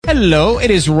Hello, it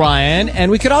is Ryan,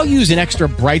 and we could all use an extra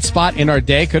bright spot in our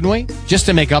day, couldn't we? Just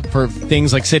to make up for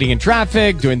things like sitting in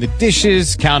traffic, doing the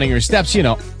dishes, counting your steps, you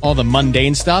know, all the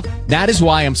mundane stuff. That is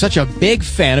why I'm such a big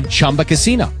fan of Chumba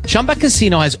Casino. Chumba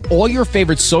Casino has all your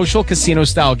favorite social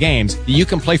casino-style games that you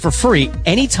can play for free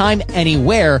anytime,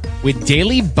 anywhere with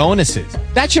daily bonuses.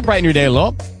 That should brighten your day a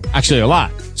little. Actually, a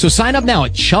lot. So sign up now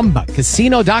at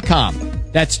ChumbaCasino.com.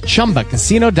 That's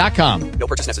ChumbaCasino.com. No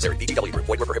purchase necessary. VGW Group.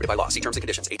 Void where prohibited by law. See terms and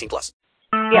conditions. 18+.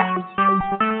 Yeah.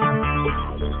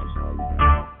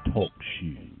 Talk show.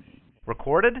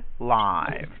 Recorded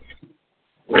live.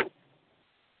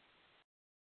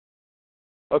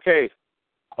 Okay.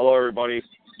 Hello, everybody.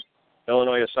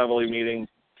 Illinois Assembly Meeting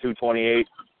 228.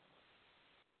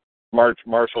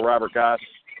 Marshal Robert Goss,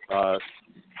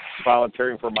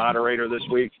 volunteering for moderator this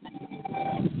week.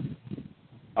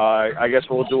 I guess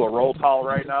we'll do a roll call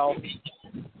right now.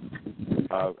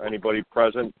 Anybody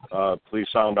present, please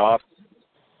sound off.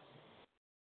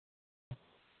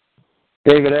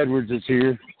 David Edwards is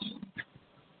here.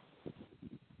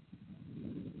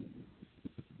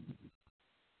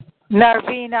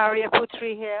 Narveen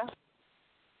Aryaputri here.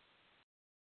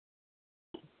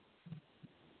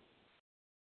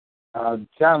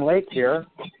 John Lake here.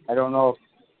 I don't know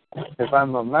if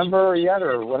I'm a member yet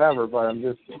or whatever, but I'm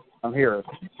here.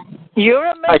 You're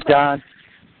a member. Hi, John.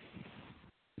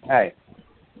 Hey.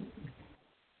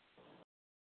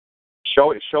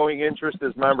 Showing interest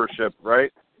is membership,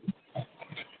 right?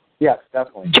 Yes,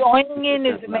 definitely. Joining in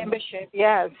is a membership,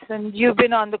 yes. And you've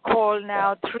been on the call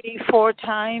now 3-4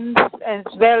 times, as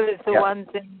well as the ones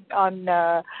on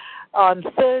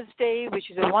Thursday,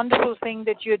 which is a wonderful thing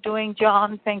that you're doing,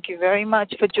 John. Thank you very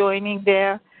much for joining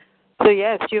there. So,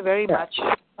 yes, you're very much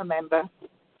a member.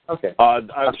 Okay.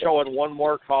 I'm showing one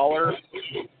more caller.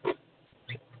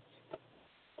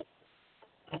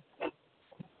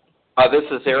 This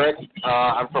is Eric.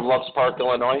 I'm from Loves Park,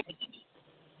 Illinois.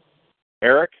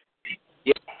 Eric?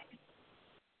 Yeah.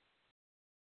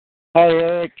 Hi,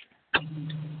 Eric. How's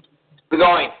it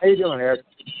going? How you doing, Eric?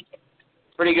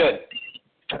 Pretty good.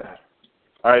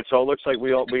 All right, so it looks like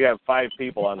we have 5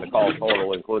 people on the call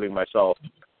total, including myself.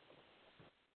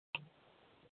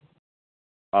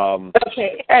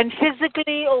 Okay, and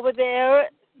physically over there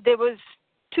was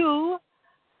 2,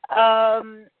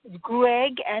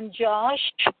 Greg and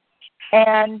Josh,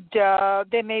 and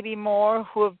there may be more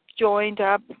who have joined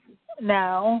up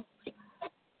now.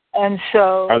 And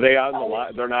so... Are they on the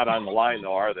line? They're not on the line,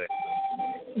 though, are they?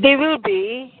 They will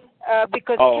be,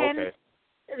 because okay.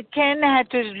 Ken had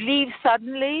to leave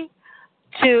suddenly.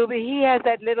 He has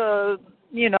that little,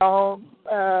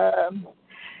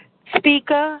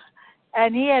 speaker,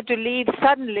 and he had to leave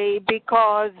suddenly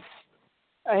because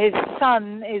his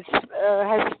son has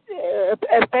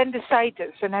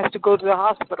appendicitis and has to go to the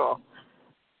hospital.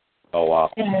 Oh wow!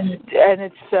 And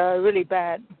it's really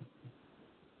bad.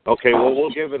 Okay, well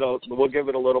we'll give it a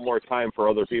little more time for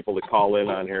other people to call in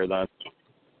on here then.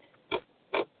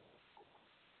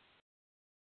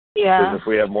 Yeah. If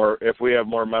we have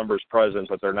more members present,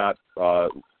 but they're not,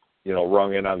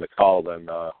 rung in on the call, then.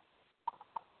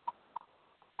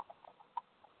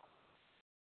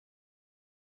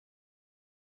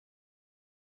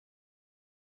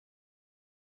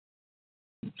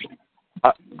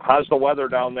 How's the weather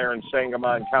down there in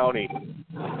Sangamon County?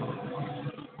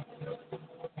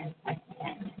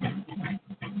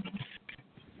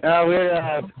 We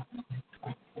had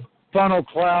funnel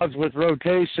clouds with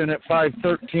rotation at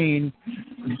 5:13,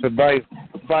 but by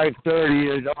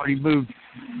 5:30 it already moved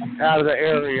out of the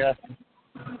area.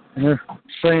 And they're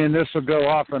saying this will go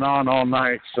off and on all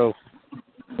night, so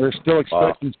they're still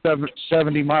expecting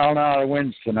 70-mile-an-hour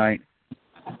winds tonight.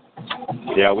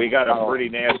 Yeah, we got some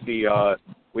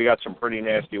pretty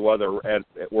nasty weather at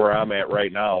where I'm at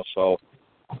right now, so.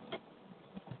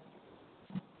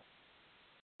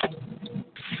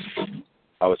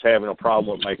 I was having a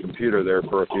problem with my computer there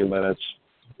for a few minutes.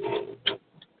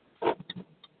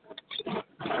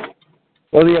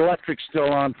 Well, the electric's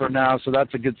still on for now, so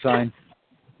that's a good sign.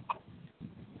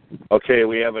 Okay,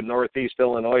 we have a Northeast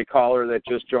Illinois caller that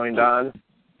just joined on.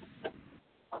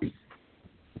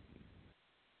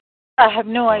 I have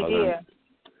no idea.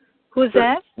 Who's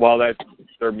that? Well,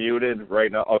 they're muted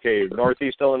right now. Okay,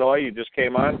 Northeast Illinois, you just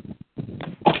came on?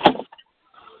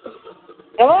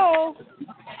 Hello?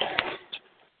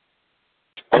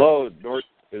 Hello,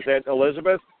 is that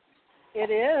Elizabeth? It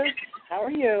is. How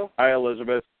are you? Hi,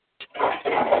 Elizabeth.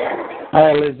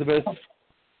 Hi, Elizabeth.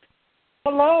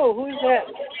 Hello, who's that?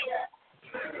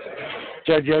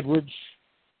 Judge Edwards.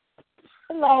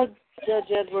 Hello,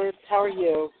 Judge Edwards. How are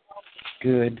you?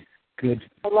 Good.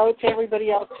 Hello to everybody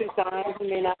else who's on who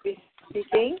may not be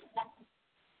speaking.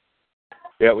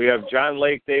 Yeah, we have John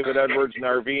Lake, David Edwards,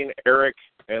 Narveen, Eric,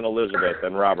 and Elizabeth,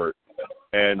 and Robert.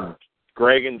 And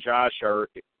Greg and Josh are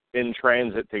in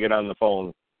transit to get on the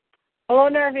phone. Hello,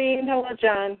 Narveen. Hello,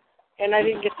 John. And I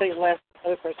didn't get the last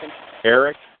other person.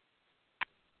 Eric?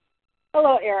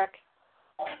 Hello, Eric.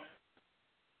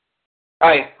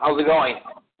 Hi, how's it going?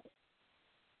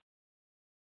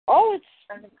 Oh,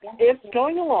 it's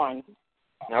going along.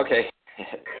 Okay.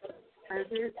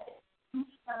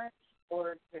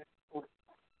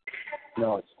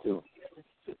 No, it's 2.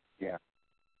 Yeah.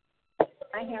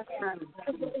 I have some.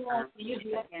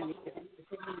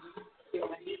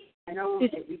 I know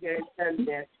that you guys said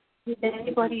that. Did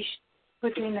anybody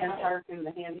put in that park in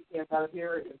the handicap out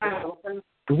here? Is it open?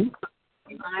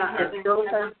 If those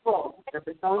are full, if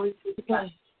it's only 2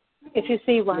 cars, If you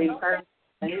see one. they park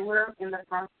anywhere in the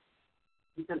front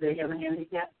because they have a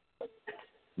handicap.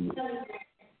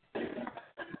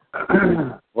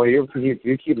 Well, you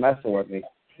keep messing with me.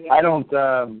 I don't.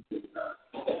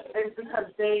 It's because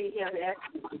they have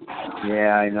access.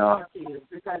 Yeah, I know.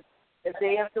 Because if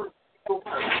they have to go all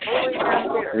the way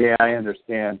down there, Yeah, I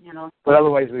understand. you know. But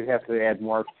otherwise, we'd have to add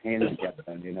more handicaps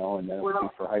then, and then it would be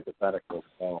for hypotheticals.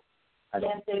 So,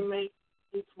 Can't they make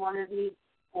each one of these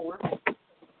 4?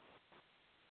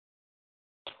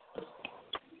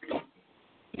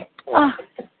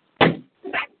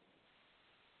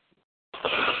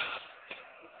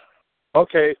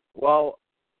 Okay, well,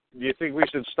 do you think we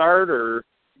should start, or?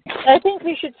 I think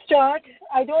we should start.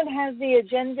 I don't have the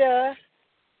agenda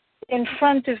in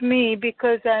front of me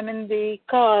because I'm in the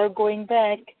car going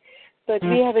back. But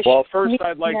we have a. Well, first meeting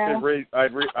I'd like now. to read.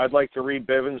 I'd like to read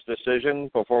Bivens' decision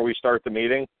before we start the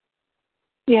meeting.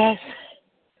 Yes.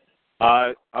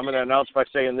 I'm going to announce by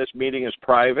saying this meeting is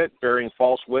private. Bearing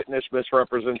false witness,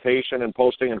 misrepresentation, and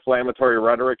posting inflammatory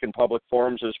rhetoric in public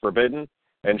forums is forbidden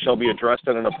and shall be addressed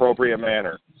in an appropriate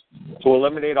manner. To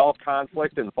eliminate all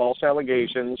conflict and false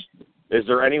allegations, is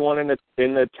there anyone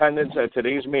in attendance at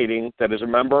today's meeting that is a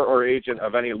member or agent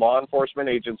of any law enforcement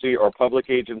agency or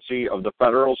public agency of the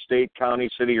federal, state, county,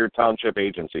 city, or township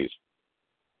agencies?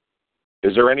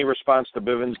 Is there any response to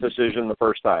Bivens' decision the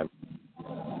first time?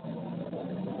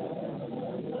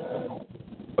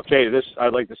 Okay,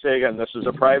 I'd like to say again, this is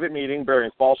a private meeting.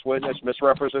 Bearing false witness,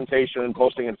 misrepresentation, and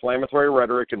posting inflammatory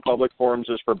rhetoric in public forums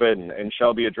is forbidden and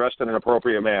shall be addressed in an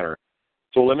appropriate manner.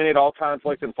 To eliminate all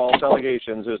conflict and false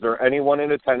allegations, is there anyone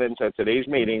in attendance at today's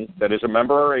meeting that is a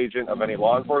member or agent of any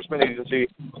law enforcement agency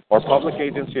or public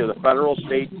agency of the federal,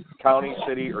 state, county,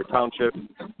 city, or township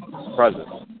present?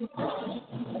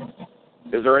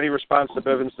 Is there any response to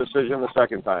Bivens' decision the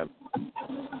second time?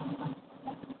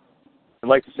 I'd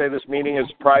like to say this meeting is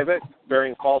private.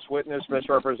 Bearing false witness,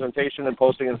 misrepresentation, and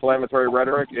posting inflammatory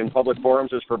rhetoric in public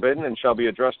forums is forbidden and shall be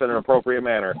addressed in an appropriate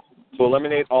manner. To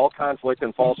eliminate all conflict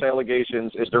and false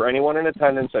allegations, is there anyone in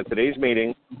attendance at today's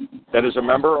meeting that is a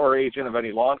member or agent of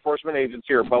any law enforcement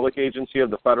agency or public agency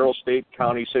of the federal, state,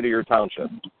 county, city, or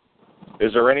township?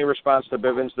 Is there any response to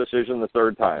Bivens' decision the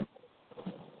third time?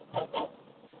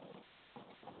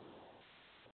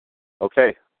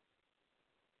 Okay.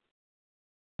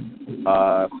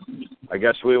 I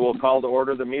guess we will call to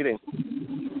order the meeting.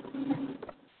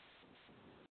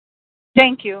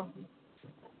 Thank you.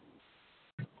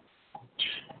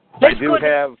 I do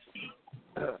have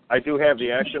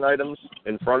the action items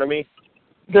in front of me.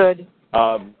 Good.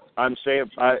 I'm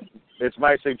saying it's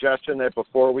my suggestion that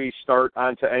before we start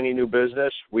onto any new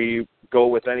business, we go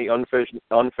with any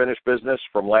unfinished business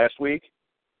from last week,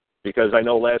 because I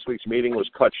know last week's meeting was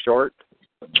cut short.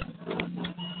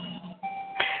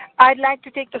 I'd like to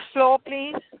take the floor,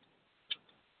 please.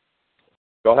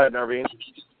 Go ahead, Narveen.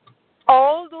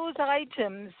 All those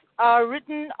items are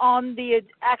written on the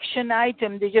action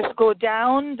item. They just go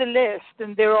down the list,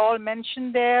 and they're all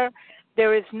mentioned there.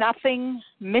 There is nothing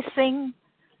missing.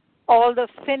 All the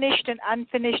finished and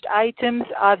unfinished items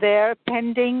are there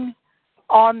pending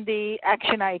on the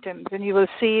action items, and you will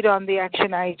see it on the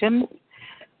action items.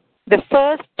 The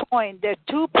first point, there are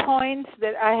 2 points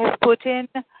that I have put in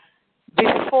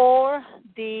before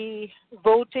the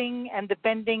voting and the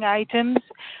pending items.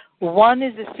 One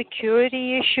is a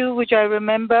security issue, which I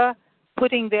remember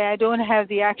putting there. I don't have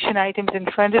the action items in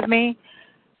front of me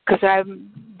because I'm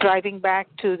driving back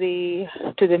to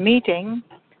the meeting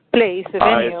place, the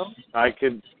venue. I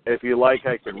could, if you like,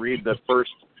 I could read the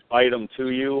first item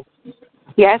to you.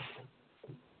 Yes.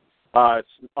 It's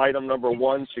item number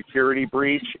 1, security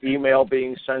breach, email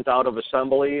being sent out of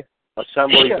assembly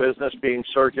Sure. business being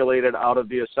circulated out of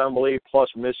the assembly, plus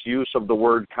misuse of the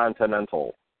word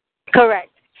continental.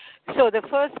 Correct. So the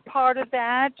first part of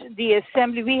that, the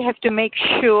assembly, we have to make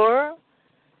sure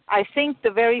I think the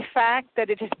very fact that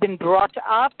it has been brought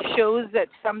up shows that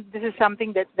this is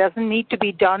something that doesn't need to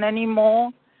be done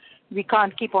anymore. We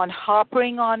can't keep on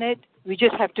harping on it. We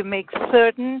just have to make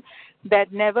certain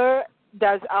that never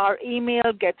does our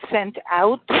email get sent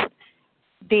out.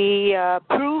 The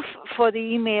proof for the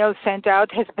email sent out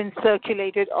has been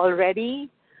circulated already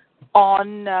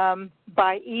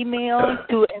by email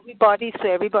to everybody, so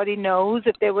everybody knows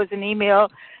if there was an email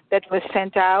that was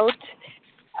sent out.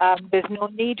 There's no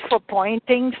need for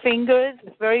pointing fingers.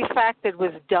 The very fact that it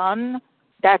was done,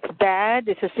 that's bad.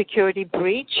 It's a security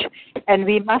breach, and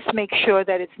we must make sure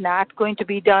that it's not going to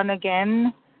be done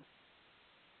again.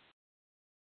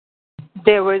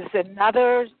 There was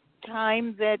another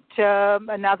time that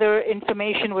another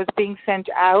information was being sent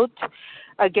out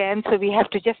again, so we have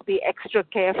to just be extra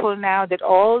careful now that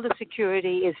all the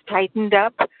security is tightened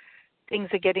up. Things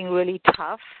are getting really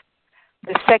tough.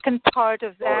 The second part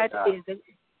of that is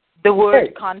the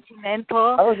word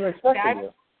continental. I wasn't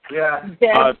expecting you.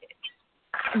 Yeah.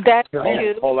 That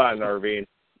hold on, Arvine.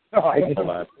 No,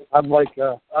 I'm like,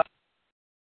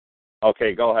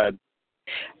 okay, go ahead.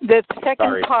 The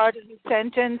second part of the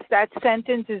sentence, that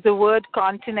sentence is the word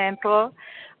continental.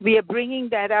 We are bringing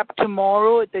that up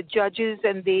tomorrow at the judges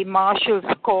and the marshal's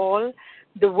call.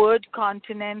 The word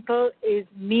continental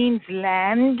means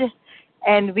land,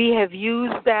 and we have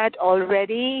used that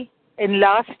already in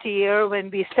last year when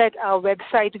we set our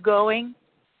website going.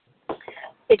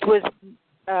 It was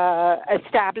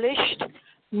established.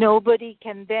 Nobody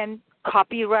can then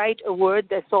copyright a word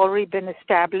that's already been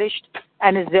established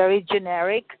and is very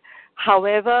generic.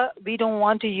 However, we don't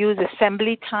want to use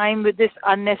assembly time with this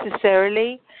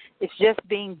unnecessarily. It's just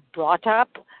being brought up.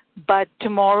 But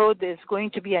tomorrow there's going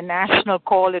to be a national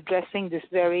call addressing this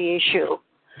very issue.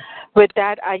 With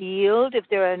that, I yield. If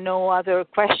there are no other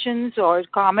questions or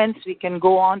comments, we can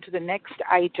go on to the next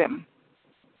item.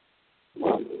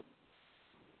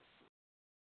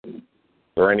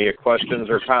 Are there any questions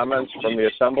or comments from the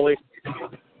assembly?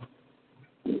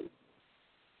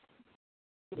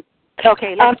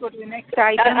 Okay, let's go to the next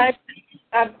item.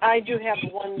 I do have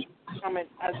one comment.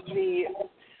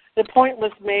 The point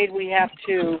was made, we have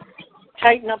to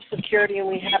tighten up security and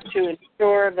we have to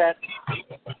ensure that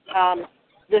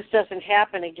this doesn't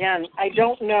happen again. I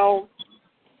don't know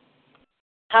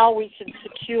how we can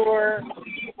secure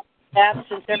that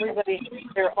since everybody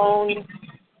has their own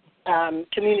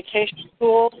communication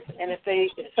tools, and if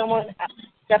someone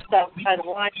steps outside of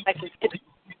line, I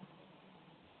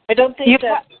don't think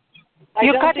that...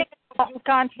 You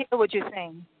can't hear what you're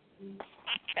saying.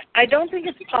 I don't think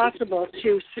it's possible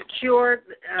to secure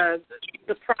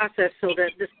the process so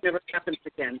that this never happens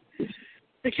again.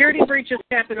 Security breaches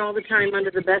happen all the time under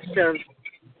the best of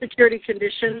security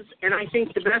conditions, and I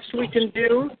think the best we can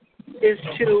do is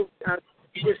to,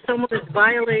 if someone is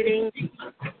violating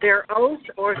their oath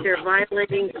or if they're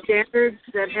violating standards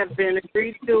that have been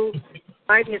agreed to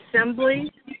by the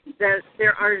assembly, that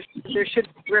there should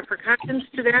be repercussions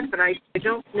to that, but I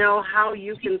don't know how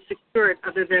you can secure it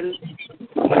other than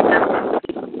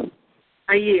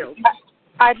I yield.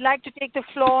 I'd like to take the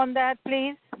floor on that,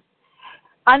 please.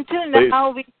 Until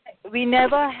now, we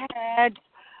never had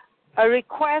a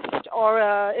request or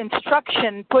an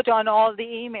instruction put on all the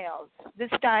emails.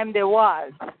 This time there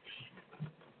was.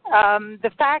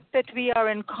 The fact that we are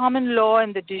in common law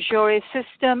in the de jure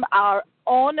system, our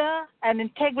honor and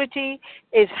integrity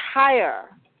is higher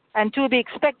and to be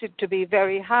expected to be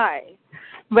very high.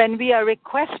 When we are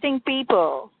requesting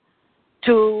people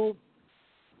to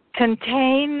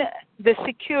contain the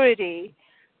security,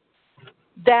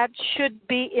 that should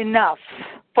be enough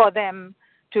for them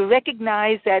to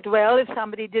recognize that, well, if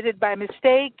somebody did it by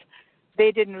mistake,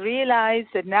 they didn't realize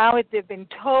that now they've been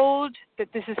told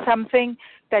that this is something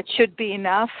that should be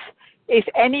enough. If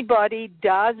anybody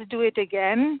does do it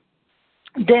again,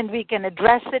 then we can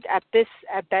address it at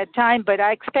that time. But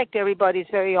I expect everybody's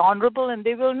very honorable, and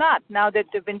they will not, now that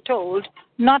they've been told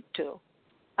not to.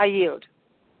 I yield.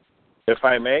 If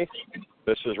I may,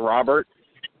 this is Robert.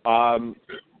 I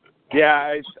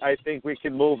think we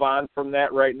can move on from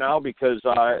that right now because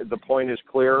the point is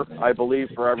clear, I believe,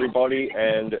 for everybody.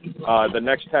 And the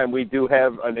next time we do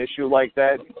have an issue like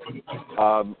that,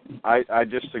 I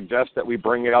just suggest that we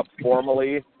bring it up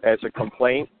formally as a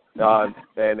complaint.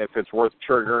 And if it's worth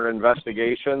triggering an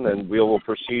investigation, then we will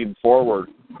proceed forward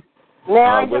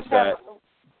with that.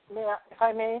 If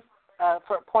I may,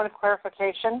 for a point of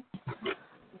clarification,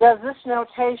 does this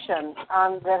notation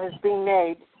that is being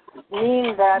made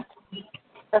mean that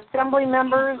assembly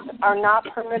members are not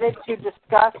permitted to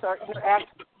discuss or interact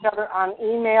with each other on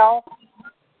email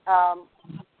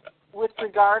with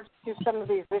regards to some of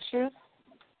these issues?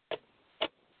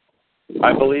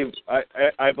 I believe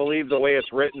the way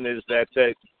it's written is that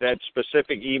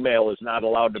specific email is not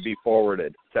allowed to be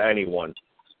forwarded to anyone.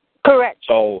 Correct.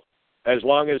 So as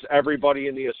long as everybody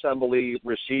in the assembly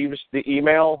receives the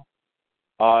email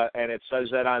and it says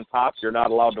that on top, you're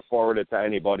not allowed to forward it to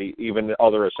anybody, even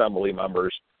other assembly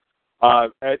members.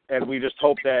 And we just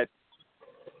hope that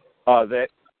that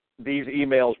these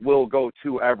emails will go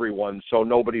to everyone, so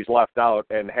nobody's left out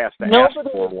and has to ask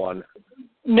for one.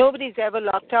 Nobody's ever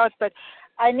locked out, but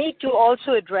I need to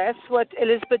also address what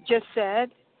Elizabeth just said.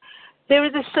 There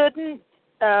is a certain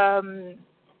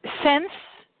sense,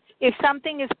 if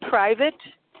something is private,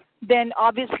 then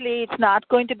obviously it's not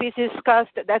going to be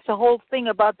discussed. That's the whole thing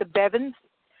about the Bevins,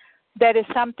 that if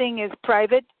something is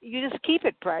private, you just keep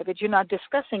it private. You're not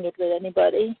discussing it with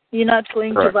anybody. You're not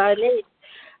going to violate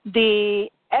the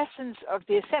essence of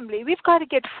the assembly. We've got to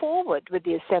get forward with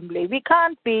the assembly. We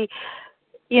can't be,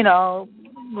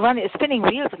 spinning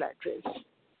wheels like this.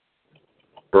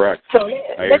 Correct. So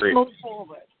let's agree. move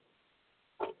forward.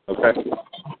 Okay.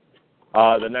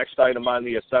 The next item on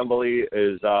the assembly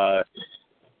is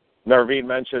Narveen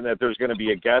mentioned that there's going to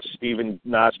be a guest, Stephen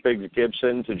Nosbig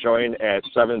Gibson, to join at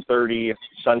 7:30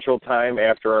 Central Time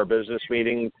after our business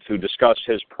meeting to discuss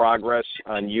his progress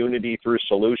on unity through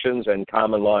solutions and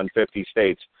common law in 50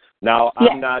 states. Now,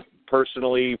 I'm not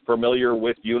personally familiar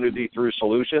with unity through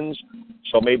solutions,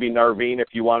 so maybe Narveen,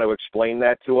 if you want to explain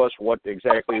that to us, what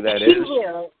exactly that is.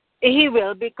 He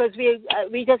will, because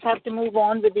we just have to move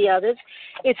on with the others.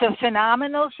 It's a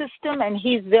phenomenal system, and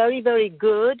he's very, very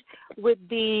good with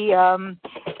the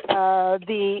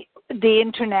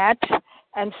internet,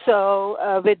 and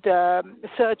so with the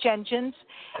search engines.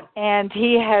 And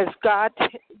he has got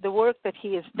the work that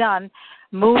he has done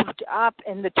moved up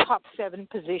in the top 7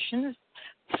 positions.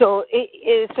 So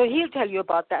he'll tell you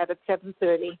about that at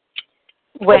 7:30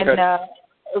 when we're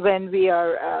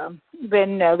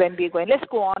going. Let's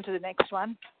go on to the next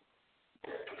one.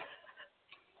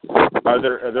 Are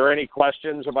there any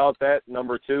questions about that,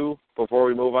 number 2, before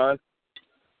we move on?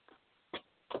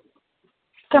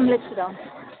 Come, let's sit down.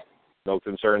 No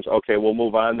concerns. Okay, we'll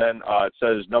move on then. It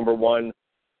says number 1,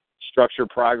 structure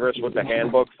progress with the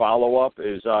handbook follow-up.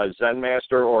 Is Zen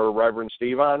Master or Reverend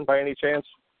Steve on by any chance?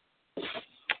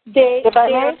 They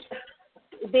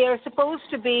are supposed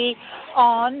to be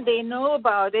on. They know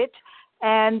about it,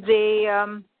 and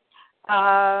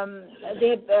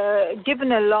they've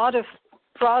given a lot of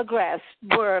progress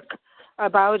work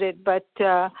about it, but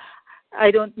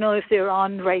I don't know if they're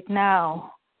on right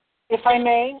now. If I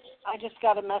may, I just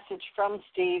got a message from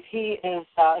Steve. He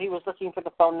was looking for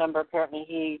the phone number. Apparently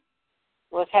he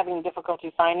was having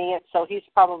difficulty finding it, so he's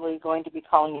probably going to be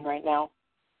calling you right now.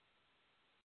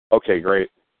 Okay, great.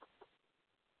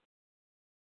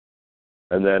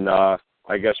 And then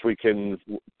I guess we can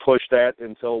push that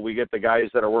until we get the guys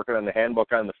that are working on the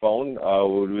handbook on the phone.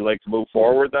 Would we like to move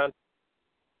forward then?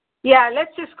 Yeah,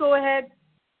 let's just go ahead.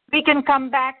 We can come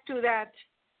back to that.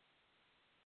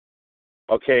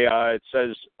 Okay, it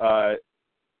says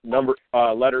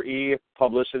letter E,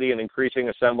 publicity and increasing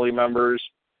assembly members,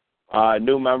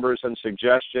 new members and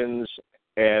suggestions,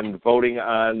 and voting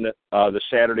on the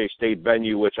Saturday state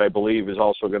venue, which I believe is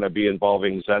also going to be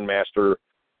involving Zen Master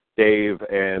Dave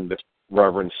and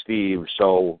Reverend Steve.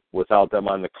 So without them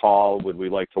on the call, would we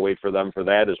like to wait for them for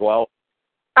that as well?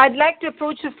 I'd like to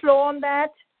approach the floor on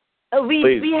that.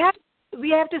 We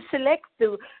have to select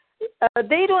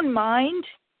they don't mind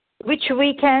which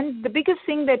weekend. The biggest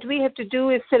thing that we have to do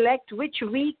is select which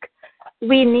week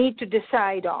we need to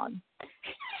decide on.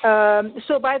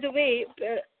 So by the way,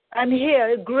 I'm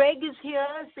here. Greg is here.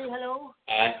 Say hello.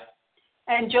 Hi.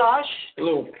 And Josh.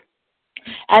 Hello.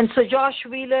 And so Josh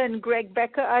Wheeler and Greg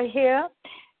Becker are here.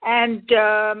 And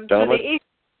so the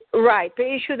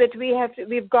issue that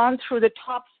we've gone through the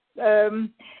top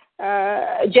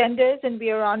agendas, and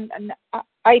we are on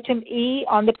item E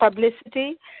on the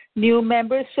publicity, new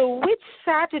members. So which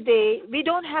Saturday, we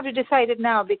don't have to decide it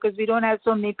now because we don't have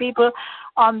so many people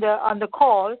on the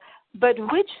call, but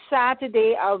which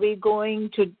Saturday are we going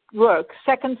to work?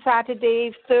 Second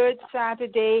Saturday, third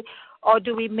Saturday, or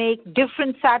do we make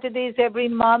different Saturdays every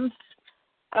month?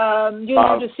 You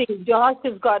have to see. Josh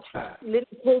has got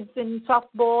little kids in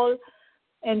softball,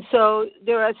 and so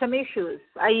there are some issues.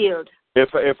 I yield.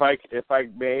 If I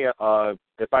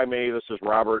may, this is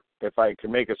Robert. If I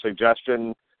can make a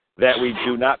suggestion that we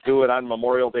do not do it on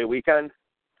Memorial Day weekend,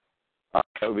 that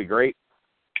would be great.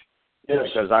 Yes.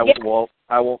 Because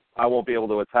I won't be able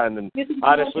to attend, and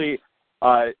honestly,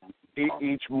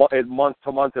 each month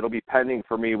to month it'll be pending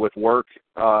for me with work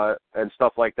and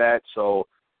stuff like that. So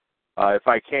if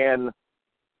I can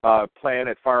plan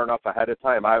it far enough ahead of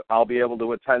time, I'll be able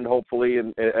to attend hopefully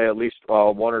in at least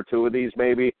one or two of these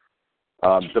maybe,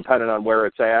 depending on where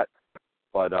it's at.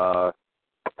 But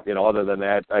other than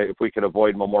that, if we could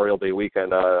avoid Memorial Day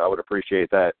weekend, I would appreciate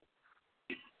that.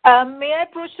 May I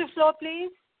approach the floor,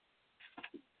 please?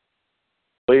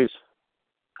 Please.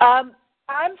 I'm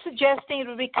suggesting it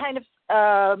would be kind of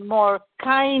more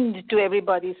kind to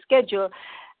everybody's schedule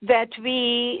that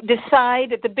we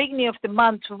decide at the beginning of the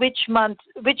month which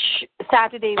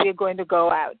Saturday we're going to go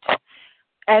out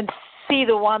and see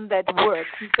the one that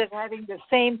works instead of having the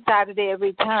same Saturday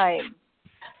every time.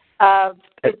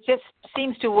 It just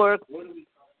seems to work.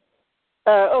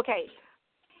 Okay.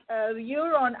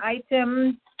 You're on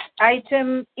item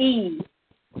E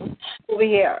over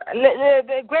here.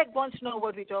 Greg wants to know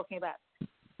what we're talking about.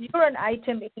 You're on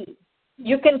item E.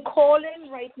 You can call in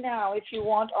right now if you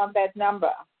want on that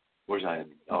number. Where's item?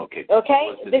 Oh, okay.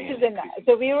 Okay? This is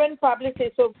so we're in public.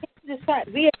 So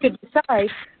we have to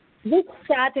decide which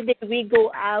Saturday we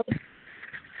go out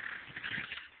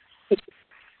to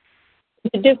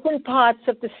different parts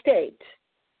of the state,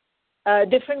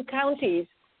 different counties,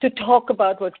 to talk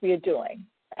about what we are doing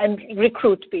and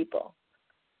recruit people.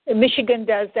 Michigan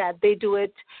does that. They do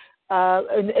it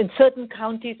in certain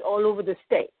counties all over the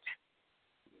state.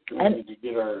 Do we need to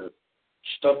get our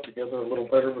stuff together a little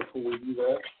better before we do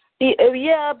that?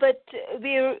 Yeah, but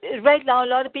right now a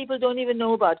lot of people don't even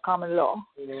know about common law.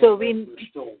 So we're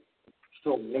still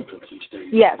in infancy stage.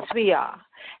 Yes, we are,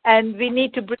 and we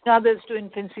need to bring others to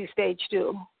infancy stage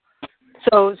too.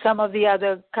 So some of the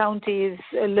other counties,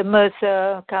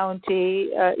 Mercer County,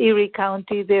 Erie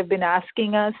County, they've been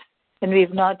asking us, and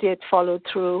we've not yet followed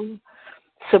through.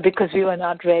 So because we were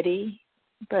not ready,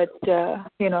 but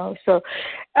so.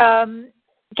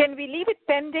 Can we leave it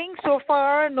pending so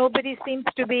far? Nobody seems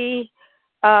to be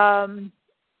has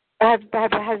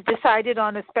decided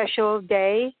on a special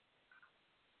day.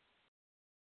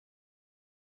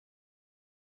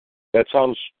 That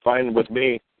sounds fine with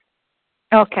me.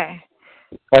 Okay.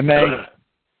 I may.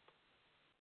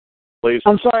 Please.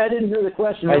 I'm sorry, I didn't hear the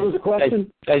question. What was the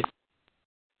question?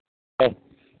 A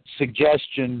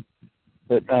suggestion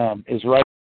that is right.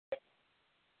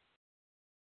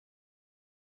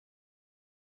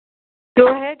 Go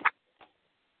ahead.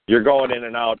 You're going in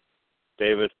and out,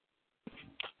 David.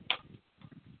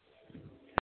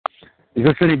 Is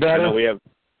this any better?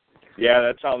 Yeah,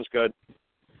 that sounds good.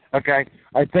 Okay.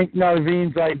 I think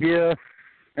Narveen's idea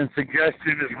and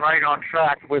suggestion is right on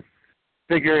track with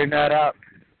figuring that out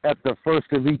at the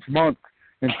first of each month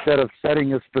instead of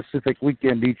setting a specific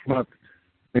weekend each month,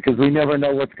 because we never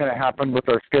know what's going to happen with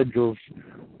our schedules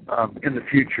in the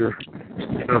future.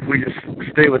 So if we just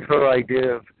stay with her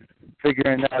idea of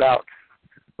figuring that out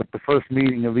with the first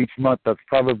meeting of each month, that's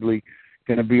probably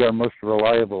going to be our most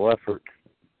reliable effort.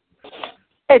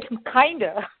 It's kind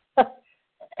of,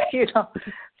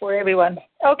 for everyone.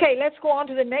 Okay, let's go on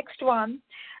to the next one.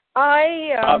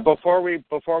 Before we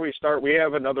start, we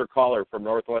have another caller from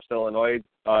Northwest Illinois.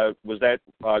 Was that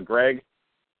Greg,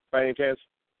 by any chance?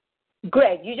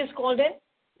 Greg, you just called in?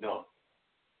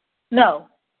 No.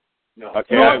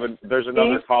 Okay, there's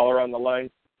another caller on the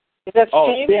line. Is that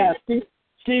Steve? Yeah,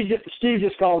 Steve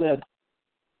just called in.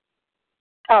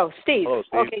 Oh, Steve. Hello,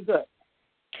 Steve. Okay, good.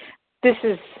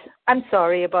 I'm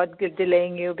sorry about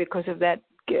delaying you because of that.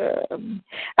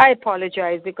 I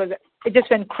apologize because it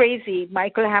just went crazy.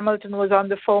 Michael Hamilton was on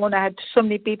the phone. I had so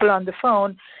many people on the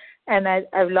phone, and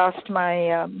I've lost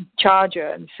my charger,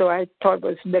 and so I thought it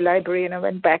was in the library, and I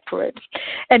went back for it.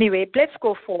 Anyway, let's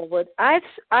go forward. I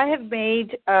have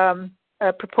made a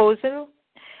proposal,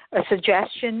 a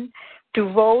suggestion to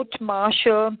vote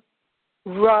Marshal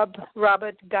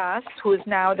Robert Gass, who is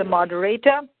now the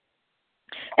moderator,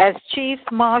 as Chief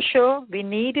Marshal. We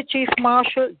need a Chief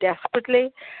Marshal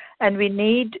desperately, and we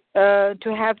need to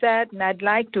have that, and I'd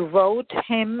like to vote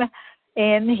him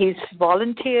in. He's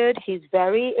volunteered, he's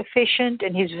very efficient,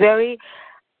 and he's very,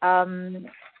 how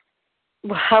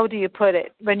do you put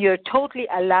it, when you're totally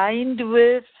aligned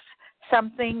with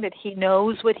something that he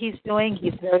knows what he's doing,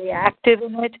 he's very active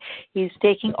in it, he's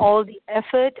taking all the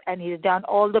effort, and he's done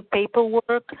all the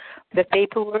paperwork. The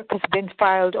paperwork has been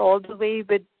filed all the way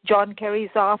with John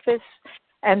Kerry's office,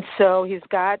 and so he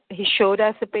showed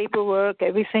us the paperwork,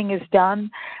 everything is done,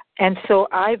 and so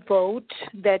I vote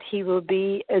that he will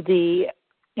be the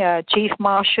Chief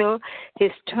Marshal.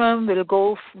 His term will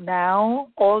go now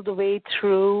all the way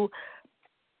through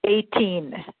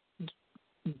 18.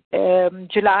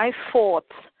 July 4th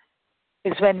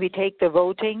is when we take the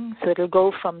voting, so it'll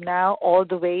go from now all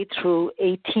the way through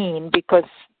 18, because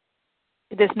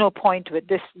there's no point with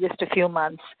this, just a few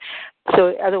months.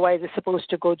 So otherwise it's supposed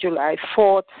to go July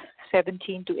 4th,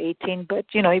 17 to 18, but,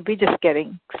 we're just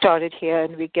getting started here,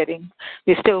 and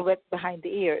we're still wet behind the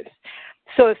ears.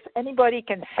 So if anybody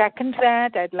can second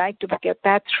that, I'd like to get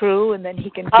that through, and then he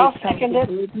can I'll take second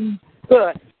it.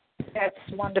 Good. That's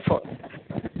wonderful.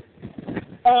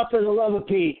 Oh, for the love of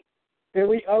Pete. Are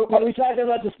we talking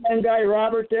about the same guy,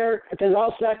 Robert, there? Because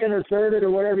I'll second or third it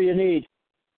or whatever you need.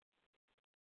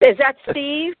 Is that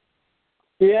Steve?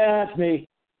 Yeah, that's me.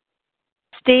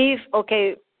 Steve?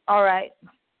 Okay. All right.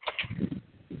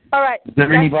 All right. Is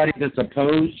there anybody that's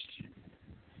opposed?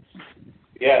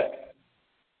 Yes,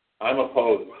 I'm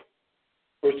opposed.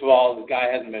 First of all, the guy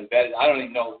hasn't been vetted. I don't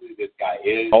even know who this guy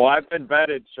is. Oh, I've been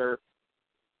vetted, sir.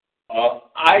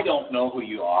 I don't know who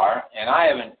you are, and I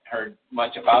haven't heard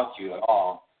much about you at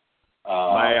all.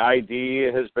 My ID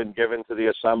has been given to the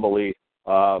assembly.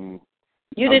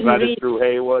 You didn't vetted read through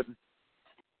Haywood.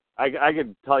 I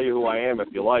could tell you who I am if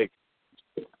you like.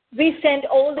 We send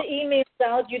all the emails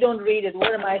out. You don't read it.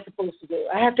 What am I supposed to do?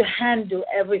 I have to handle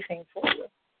everything for you.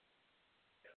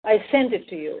 I sent it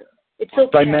to you. It's okay.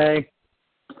 If I may.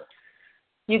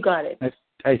 You got it.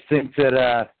 I think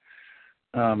that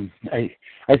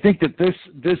I think that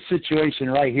this situation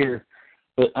right here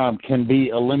can be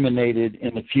eliminated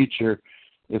in the future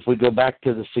if we go back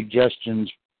to the suggestions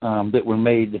that were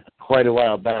made quite a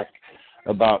while back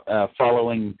about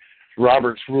following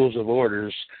Robert's Rules of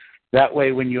Orders. That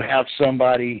way, when you have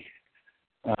somebody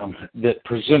that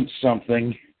presents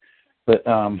something,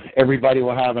 that everybody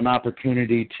will have an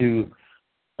opportunity to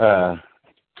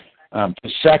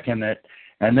second it,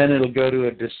 and then it'll go to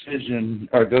a decision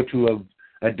or go to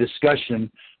a discussion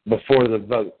before the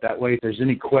vote. That way, if there's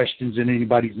any questions in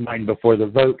anybody's mind before the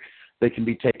vote, they can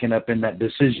be taken up in that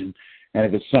decision. And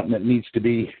if it's something that needs to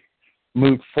be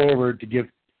moved forward to give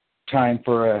time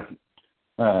for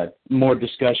a more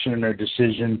discussion or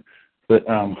decision, but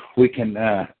we can.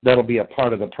 That'll be a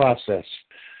part of the process.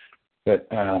 But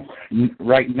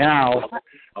right now,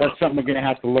 that's something we're going to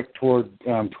have to look toward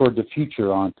the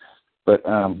future on. But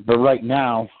right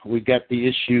now, we've got the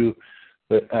issue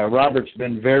that Robert's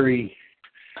been very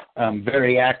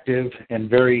active and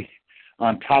very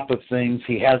on top of things.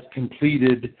 He has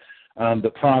completed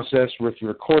the process with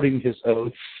recording his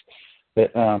oaths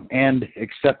and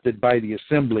accepted by the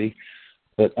assembly.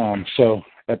 But so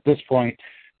at this point,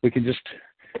 we can just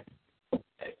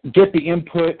get the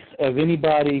input of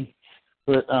anybody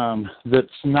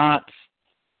that's not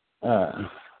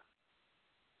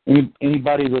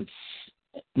anybody that's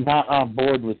not on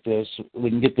board with this.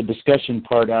 We can get the discussion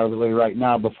part out of the way right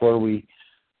now before we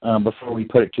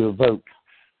put it to a vote.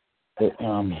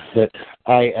 That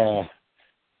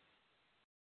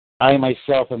I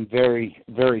myself am very,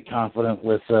 very confident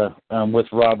with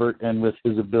Robert and with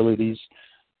his abilities,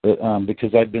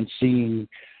 because I've been seeing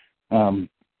from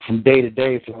day to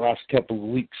day for the last couple of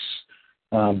weeks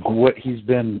what he's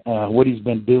been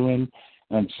doing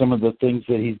and some of the things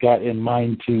that he's got in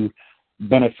mind to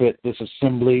benefit this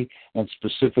assembly and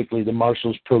specifically the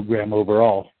Marshals program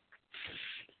overall.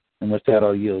 And with that,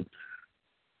 I'll yield.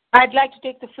 I'd like to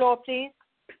take the floor, please.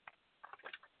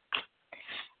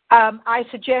 I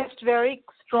suggest very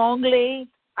strongly,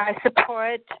 I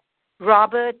support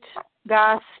Robert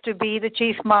Gass to be the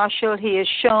Chief Marshal. He has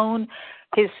shown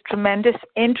his tremendous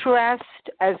interest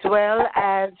as well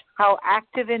as how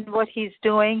active in what he's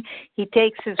doing. He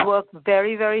takes his work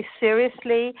very, very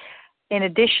seriously, in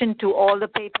addition to all the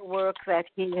paperwork that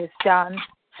he has done.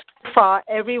 So far,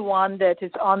 everyone that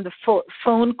is on the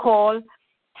phone call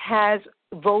has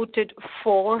voted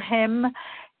for him.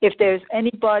 If there's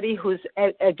anybody who's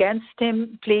against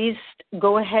him, please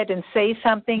go ahead and say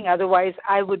something. Otherwise,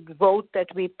 I would vote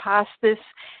that we pass this.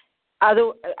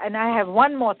 And I have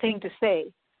one more thing to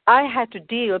say. I had to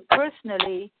deal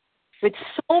personally with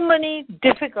so many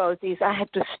difficulties. I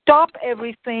had to stop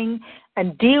everything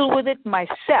and deal with it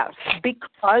myself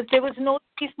because there was no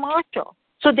chief marshal.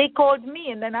 So they called me,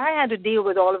 and then I had to deal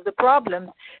with all of the problems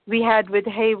we had with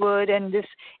Haywood and this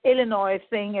Illinois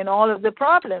thing and all of the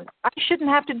problems. I shouldn't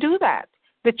have to do that.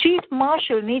 The chief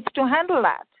marshal needs to handle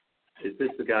that. Is this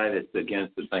the guy that's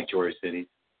against the sanctuary cities?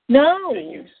 No.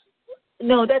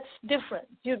 No, that's different.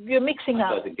 You're mixing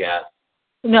up. The gas.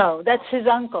 No, that's his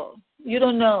uncle. You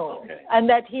don't know. Okay. And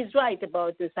that he's right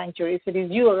about the sanctuary cities.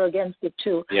 You are against it,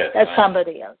 too. Yes, that's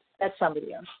somebody else. That's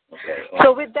somebody else. Okay. Well,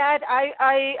 so with that,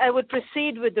 I would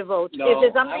proceed with the vote. No, if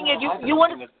there's something that you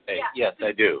want to say, yes,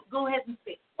 I do. Go ahead and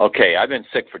speak. Okay, I've been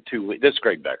sick for 2 weeks. This is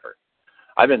Greg Becker.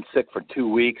 I've been sick for 2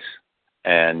 weeks,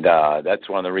 and that's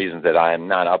one of the reasons that I am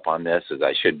not up on this as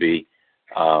I should be.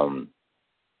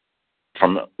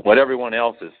 from what everyone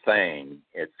else is saying,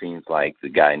 it seems like the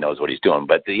guy knows what he's doing.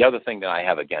 But the other thing that I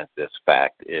have against this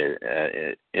fact is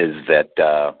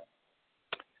that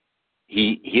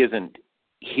he isn't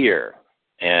here,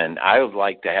 and I would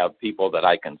like to have people that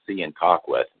I can see and talk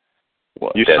with.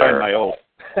 You signed my oath.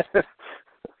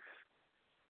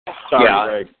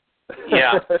 Sorry, Greg.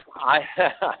 Yeah,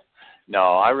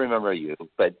 I remember you,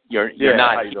 but you're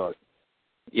not. How you doing?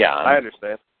 Yeah, I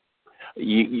understand.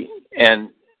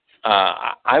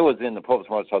 I was in the Pope's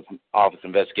Office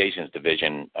Investigations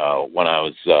Division when I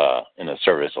was in the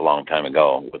service a long time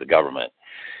ago with the government,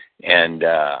 and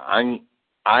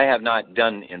I have not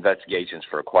done investigations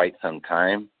for quite some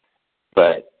time,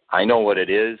 but I know what it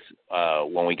is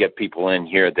when we get people in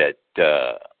here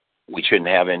that we shouldn't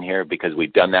have in here because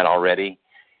we've done that already,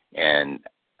 and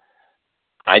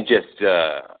I'm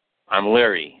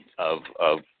leery of.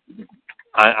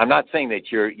 I'm not saying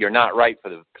that you're not right for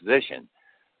the position,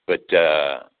 but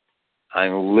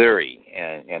I'm leery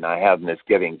and I have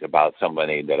misgivings about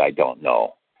somebody that I don't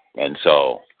know, and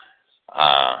so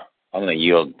I'm going to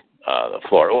yield the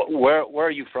floor. Where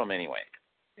are you from anyway?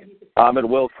 I'm in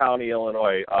Will County,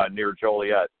 Illinois, near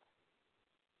Joliet.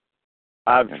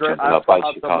 I've been out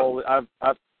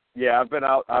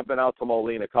to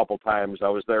Moline a couple times. I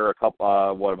was there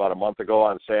about a month ago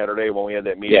on Saturday when we had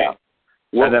that meeting. Yeah.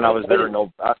 And then I was there.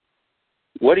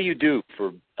 What do you do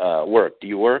for work? Do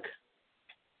you work?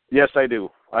 Yes, I do.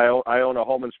 I own a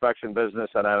home inspection business,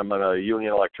 and I'm a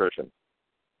union electrician.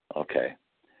 Okay.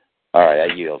 All right,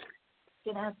 I yield.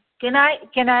 Can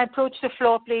I approach the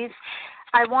floor, please?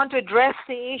 I want to address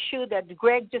the issue that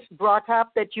Greg just brought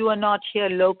up, that you are not here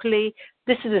locally.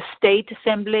 This is a state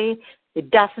assembly. It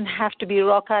doesn't have to be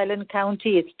Rock Island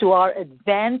County. It's to our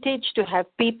advantage to have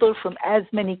people from as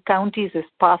many counties as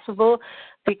possible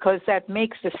because that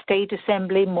makes the state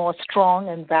assembly more strong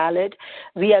and valid.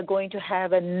 We are going to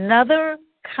have another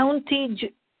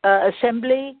county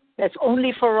assembly that's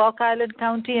only for Rock Island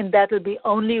County, and that will be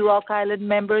only Rock Island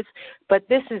members. But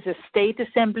this is a state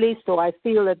assembly, so I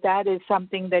feel that is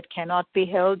something that cannot be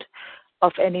held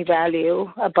of any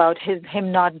value about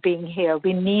him not being here.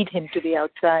 We need him to be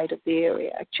outside of the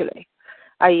area, actually.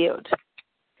 I yield.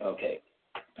 Okay.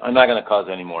 I'm not going to cause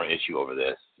any more issue over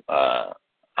this.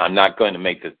 I'm not going to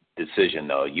make the decision,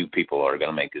 though. You people are going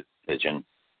to make the decision.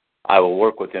 I will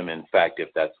work with him, in fact, if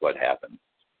that's what happens.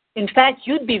 In fact,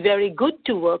 you'd be very good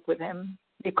to work with him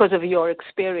because of your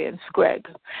experience, Greg.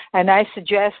 And I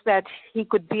suggest that he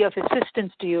could be of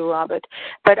assistance to you, Robert.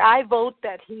 But I vote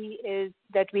that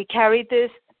we carry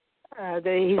this,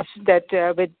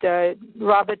 with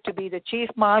Robert to be the chief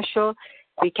marshal.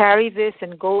 We carry this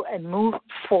and go and move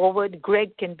forward.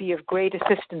 Greg can be of great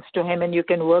assistance to him, and you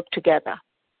can work together.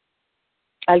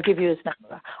 I'll give you his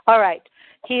number. All right.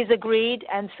 He's agreed,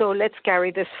 and so let's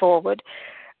carry this forward.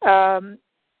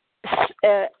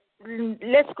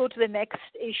 Let's go to the next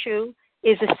issue.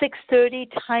 Is the 6:30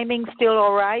 timing still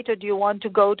all right, or do you want to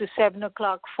go to 7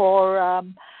 o'clock for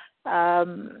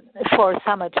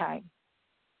summertime?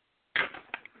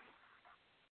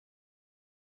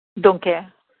 Don't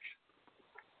care.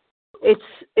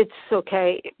 It's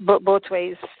okay, both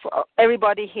ways. For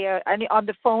everybody here, on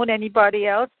the phone, anybody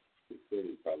else?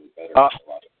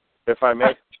 If I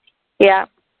may. Yeah.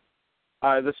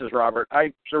 This is Robert.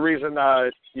 The reason,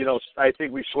 I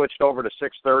think we switched over to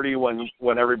 6:30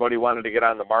 when everybody wanted to get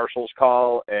on the marshal's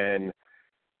call, and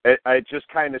it just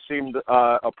kind of seemed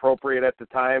appropriate at the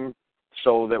time,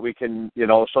 so that we can,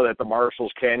 so that the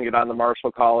marshals can get on the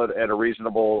marshal call at a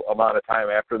reasonable amount of time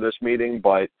after this meeting.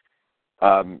 But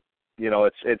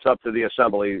it's up to the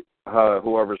assembly,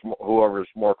 whoever's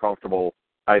more comfortable.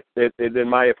 In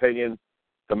my opinion,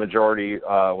 the majority,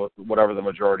 whatever the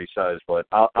majority says, but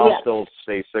I'll still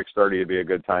say 6:30 would be a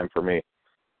good time for me.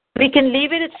 We can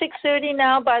leave it at 6:30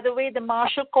 now. By the way, the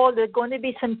marshal call, there are going to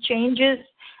be some changes,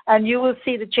 and you will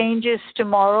see the changes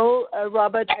tomorrow,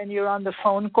 Robert, and you're on the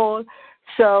phone call.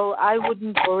 So I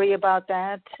wouldn't worry about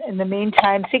that. In the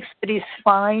meantime, 6:30 is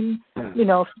fine.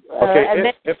 Okay, and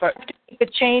then if I make a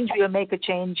change, we'll make a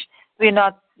change. We're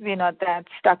not that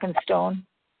stuck in stone.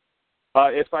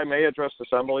 If I may address the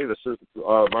assembly, this is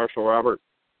Marshal Robert.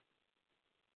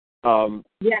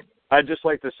 Yes. I'd just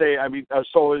like to say,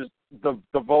 so is the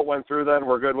vote went through then?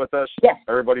 We're good with this? Yes.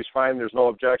 Everybody's fine? There's no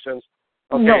objections?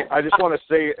 Okay. No. I just want to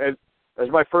say, as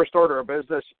my first order of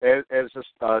business, as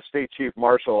a state chief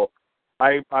marshal,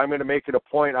 I'm going to make it a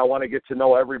point. I want to get to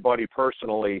know everybody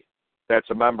personally that's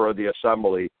a member of the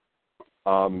assembly.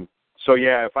 So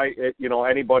yeah, if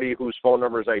anybody whose phone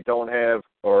numbers I don't have,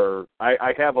 or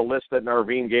I have a list that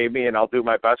Narveen gave me, and I'll do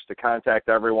my best to contact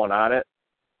everyone on it.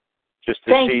 just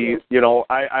to see. You know,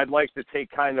 I'd like to take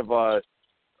kind of a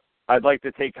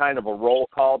roll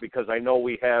call because I know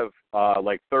we have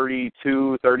like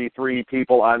 32, 33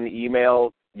 people on the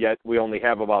email, yet we only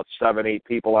have about 7, 8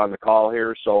 people on the call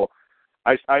here. So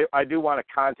I do want to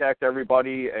contact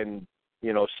everybody and,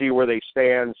 you know, see where they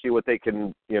stand, see what they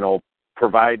can, you know,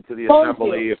 provide to the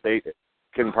assembly if they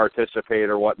can participate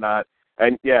or whatnot.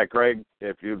 And yeah, Greg,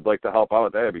 if you'd like to help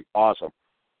out, that'd be awesome.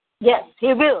 Yes,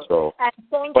 he will. So, and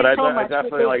thank but you I'd so much.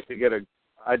 definitely like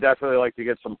to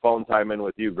get some phone time in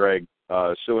with you, Greg,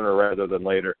 sooner rather than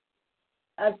later.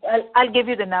 I'll give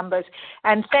you the numbers.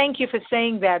 And thank you for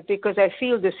saying that because I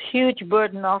feel this huge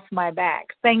burden off my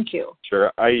back. Thank you.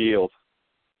 Sure, I yield.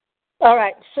 All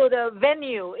right. So the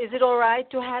venue, is it all right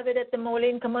to have it at the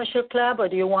Moline Commercial Club, or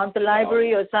do you want the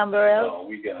library or somewhere else? No,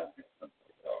 we got it.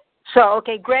 So,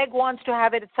 okay, Greg wants to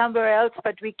have it somewhere else,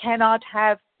 but we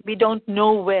don't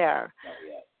know where.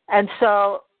 And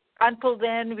so until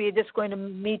then, we're just going to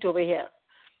meet over here.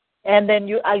 And then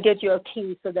I'll get you a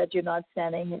key so that you're not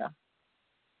standing here.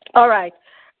 All right.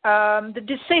 The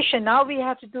decision, now we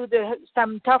have to do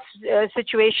some tough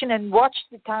situation and watch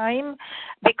the time,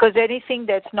 because anything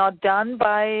that's not done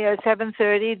by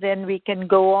 7:30, then we can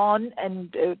go on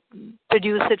and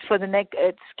produce it for the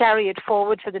carry it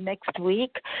forward for the next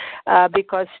week,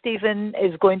 because Stephen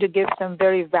is going to give some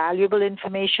very valuable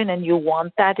information, and you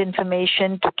want that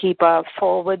information to keep a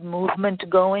forward movement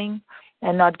going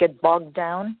and not get bogged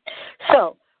down.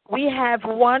 So we have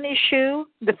one issue,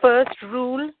 the first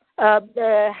rule.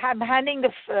 I'm handing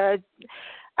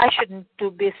I shouldn't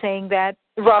be saying that.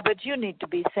 Robert, you need to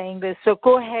be saying this. So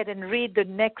go ahead and read the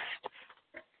next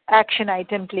action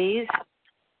item, please.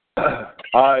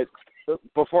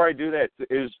 Before I do that,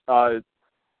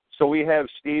 so we have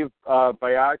Steve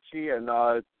Biaggi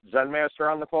and Zen Master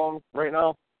on the phone right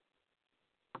now?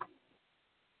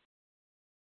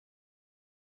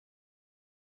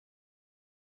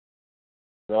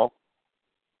 No?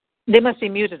 They must be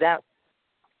muted out.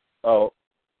 Oh,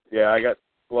 yeah,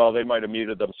 they might have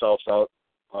muted themselves out.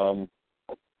 So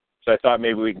I thought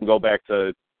maybe we can go back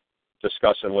to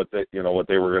discussing what they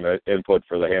were going to input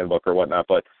for the handbook or whatnot,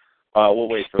 but we'll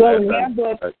wait for that. The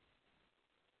handbook,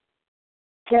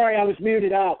 sorry, I was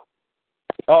muted out.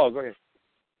 Oh, go ahead.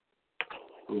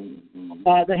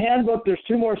 The handbook, there's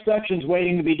 2 more sections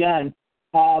waiting to be done.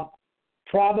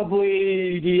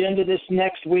 Probably the end of this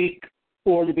next week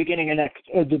or the beginning of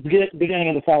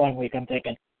the following week, I'm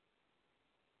thinking.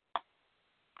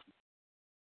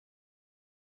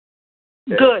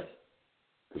 Good.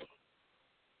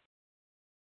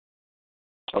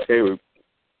 Okay,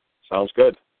 sounds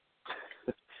good.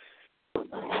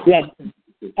 Yeah.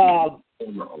 I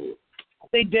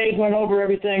think Dave went over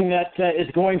everything that is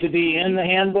going to be in the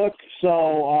handbook.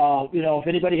 So, if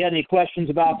anybody had any questions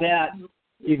about that,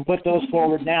 you can put those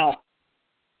forward now.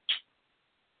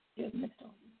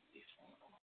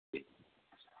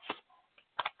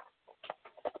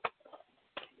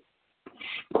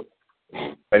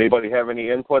 Anybody have any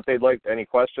input they'd like? Any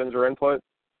questions or input?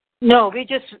 No, we're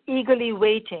just eagerly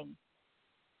waiting.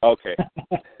 Okay.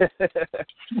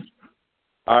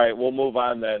 All right, we'll move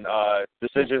on then.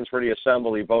 Decisions for the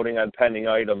assembly, voting on pending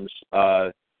items,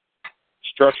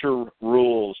 structure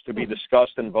rules to be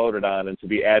discussed and voted on, and to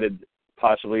be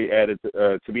possibly added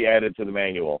to the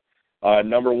manual.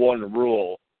 Number 1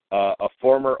 rule: a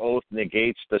former oath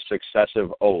negates the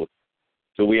successive oath.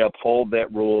 Do we uphold that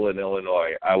rule in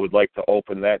Illinois? I would like to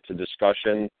open that to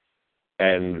discussion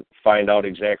and find out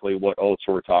exactly what oaths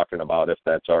we're talking about, if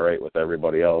that's all right with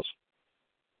everybody else.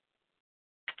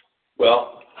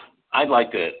 Well, I'd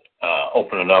like to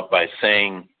open it up by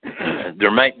saying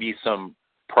there might be some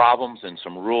problems and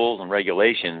some rules and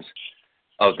regulations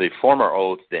of the former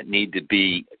oath that need to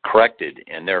be corrected,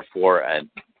 and therefore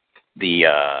the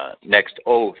next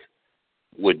oath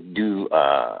would do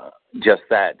just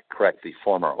that, correct the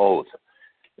former oath.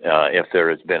 If there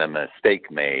has been a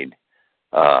mistake made,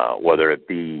 whether it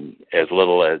be as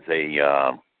little as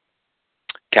a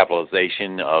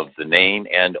capitalization of the name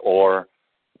and or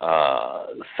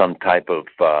some type of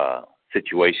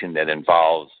situation that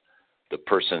involves the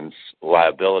person's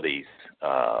liabilities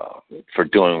for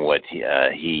doing what he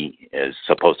is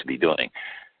supposed to be doing.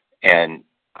 And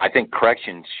I think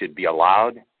corrections should be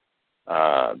allowed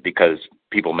because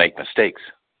people make mistakes.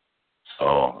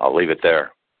 So I'll leave it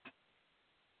there.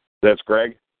 That's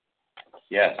Greg?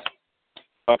 Yes.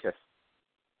 Okay.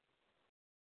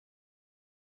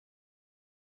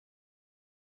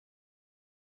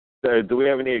 Do we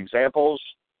have any examples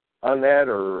on that,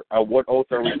 or what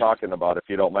oath are we talking about, if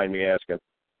you don't mind me asking?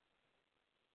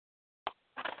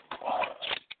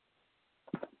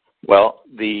 Well,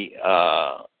 the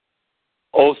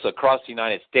oaths across the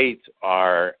United States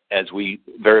are, as we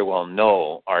very well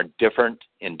know, are different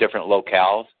in different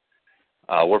locales.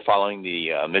 We're following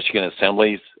the Michigan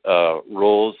Assembly's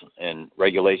rules and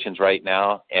regulations right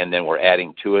now, and then we're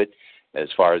adding to it as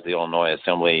far as the Illinois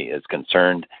Assembly is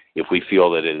concerned, if we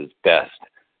feel that it is best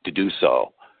to do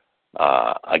so.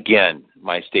 Again,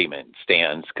 my statement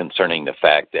stands concerning the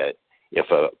fact that if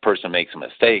a person makes a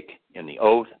mistake in the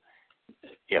oath,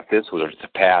 if this were to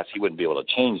pass, he wouldn't be able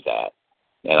to change that.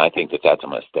 And I think that that's a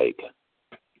mistake.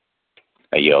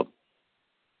 I yield.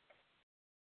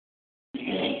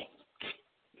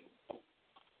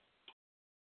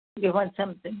 You want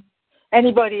something?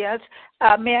 Anybody else?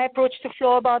 May I approach the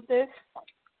floor about this?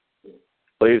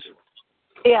 Please.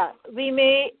 Yeah, we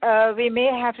may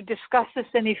have to discuss this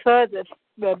any further.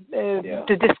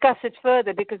 To discuss it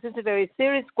further, because it's a very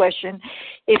serious question.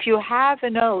 If you have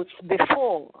an oath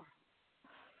before,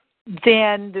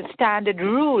 then the standard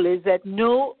rule is that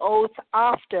no oath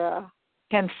after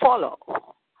can follow.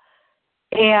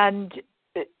 And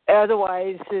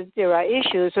otherwise, there are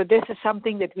issues. So this is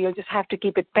something that we'll just have to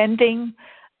keep it pending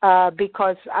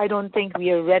because I don't think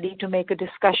we are ready to make a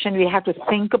discussion. We have to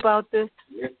think about this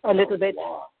a little bit.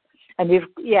 And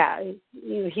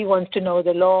he wants to know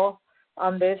the law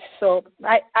on this. So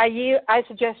I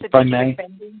suggest that we keep it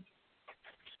pending.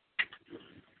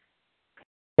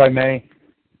 If I may.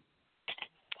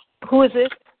 Who is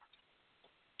it?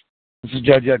 This is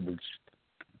Judge Edwards.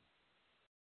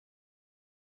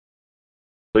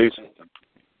 Please.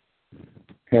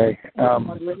 Okay.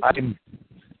 I'm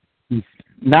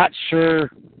not sure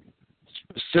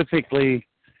specifically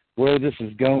where this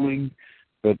is going,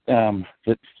 but there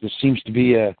seems to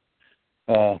be a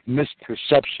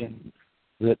misperception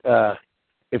that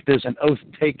if there's an oath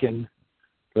taken,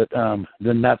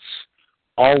 then that's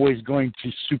always going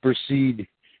to supersede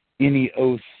any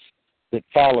oath that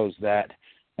follows that,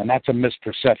 and that's a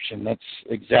misperception. That's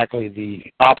exactly the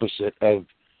opposite of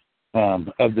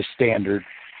the standard.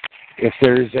 If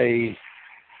there's a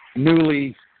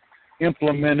newly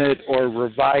implemented or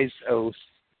revised oath,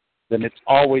 then it's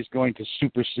always going to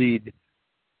supersede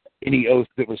any oath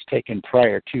that was taken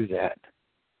prior to that.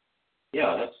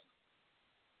 Yeah,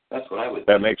 that's what I would think.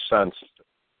 That makes sense.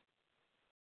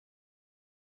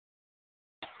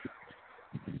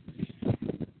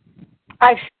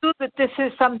 I feel that this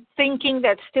is some thinking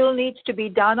that still needs to be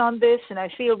done on this, and I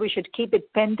feel we should keep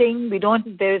it pending.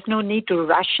 There's no need to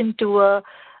rush into a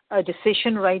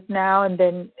decision right now, and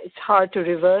then it's hard to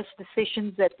reverse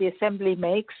decisions that the Assembly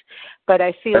makes. But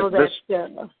I feel that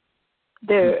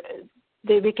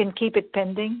we can keep it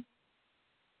pending.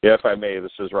 Yeah, if I may,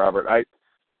 this is Robert.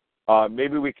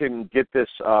 Maybe we can get this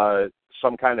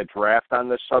some kind of draft on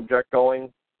this subject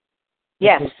going.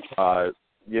 Yes.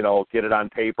 Get it on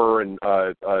paper and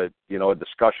a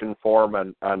discussion form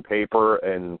on paper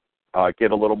and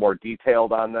get a little more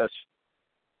detailed on this.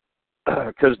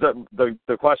 Because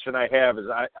the question I have is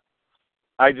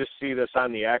I just see this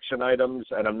on the action items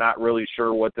and I'm not really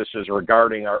sure what this is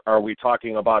regarding. Are we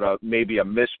talking about maybe a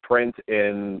misprint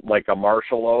in like a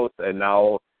martial oath and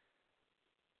now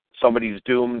somebody's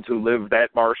doomed to live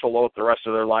that martial oath the rest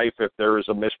of their life if there is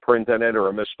a misprint in it or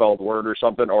a misspelled word or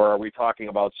something? Or are we talking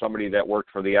about somebody that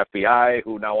worked for the FBI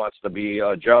who now wants to be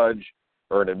a judge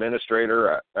or an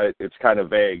administrator? It's kind of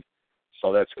vague.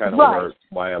 So that's kind of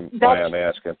why I'm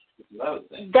asking.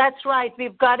 That's right.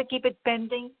 We've got to keep it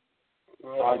pending.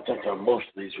 Well, I think on most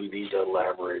of these we need to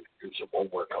elaborate and do some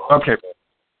homework on.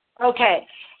 Okay.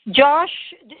 Josh,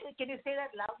 can you say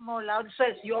that more loud so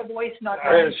it's your voice, not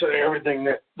mine? I say everything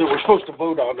that we're supposed to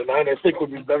vote on tonight, I think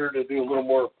would be better to do a little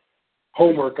more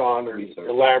homework on and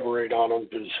elaborate on them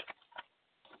because,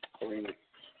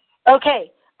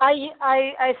 Okay.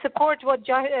 I support what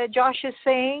Josh is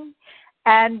saying,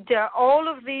 and all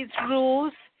of these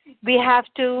rules we have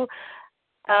to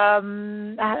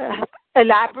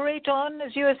elaborate on,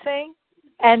 as you were saying,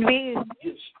 and we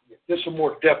get some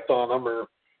more depth on them or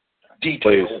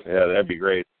detail. Please, yeah, that'd be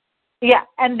great. Yeah,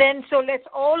 and then so let's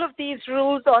all of these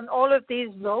rules on all of these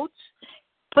votes,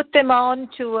 put them on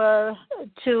to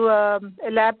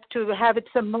have it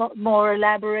some more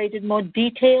elaborated, more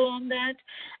detail on that,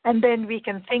 and then we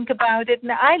can think about it.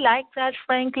 Now, I like that,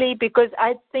 frankly, because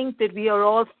I think that we are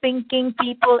all thinking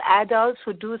people, adults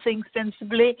who do things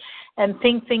sensibly and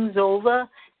think things over,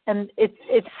 and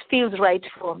it feels right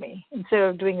for me instead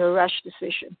of doing a rush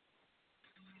decision.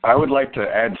 I would like to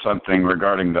add something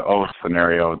regarding the oath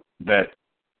scenario that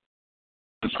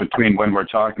is between when we're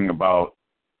talking about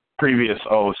previous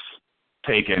oaths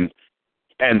taken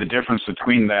and the difference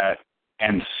between that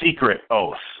and secret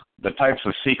oaths, the types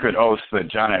of secret oaths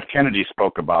that John F. Kennedy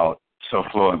spoke about so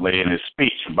fluently in his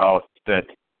speech about that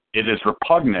it is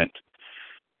repugnant,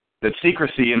 that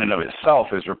secrecy in and of itself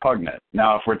is repugnant.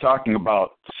 Now, if we're talking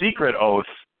about secret oaths,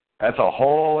 that's a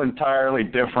whole entirely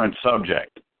different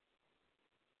subject.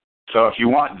 So if you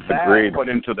want that put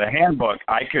into the handbook,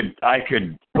 I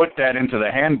could put that into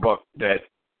the handbook, that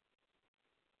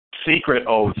secret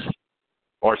oaths,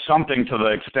 or something to the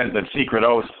extent that secret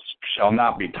oaths shall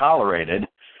not be tolerated.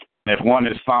 If one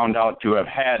is found out to have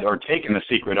had or taken a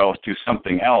secret oath to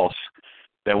something else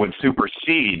that would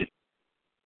supersede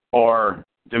or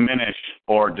diminish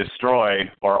or destroy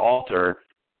or alter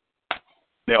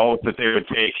the oath that they would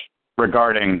take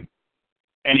regarding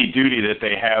any duty that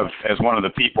they have as one of the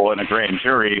people in a grand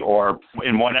jury, or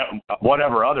in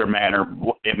whatever other manner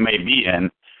it may be in,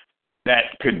 that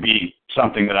could be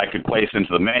something that I could place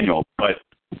into the manual. But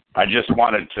I just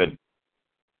wanted to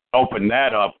open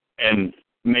that up and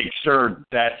make sure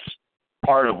that's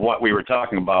part of what we were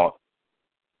talking about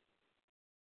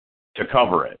to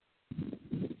cover it.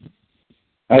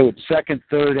 I would second,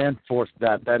 third, and fourth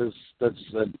that. That's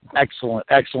an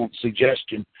excellent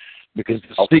suggestion, because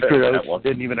the secret oath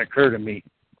didn't even occur to me.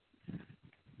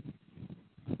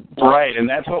 Right, and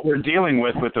that's what we're dealing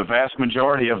with the vast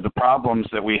majority of the problems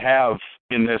that we have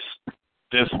in this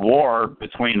war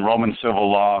between Roman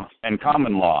civil law and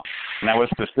common law. And that was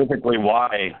specifically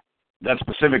why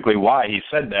he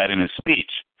said that in his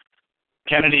speech.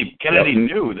 Kennedy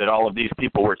knew that all of these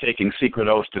people were taking secret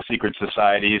oaths to secret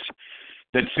societies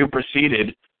that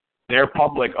superseded their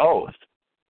public oath.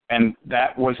 And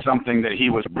that was something that he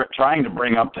was trying to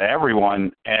bring up to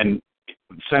everyone. And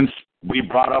since we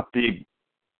brought up the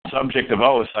subject of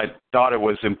oaths, I thought it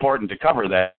was important to cover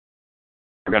that.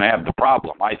 We're going to have the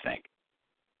problem, I think.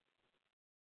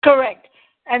 Correct.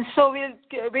 And so we are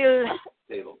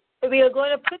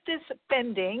going to put this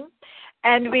pending,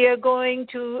 and we are going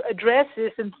to address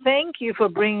this. And thank you for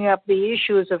bringing up the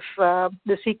issues of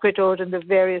the secret oath and the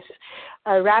various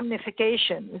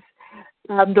ramifications.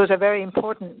 Those are very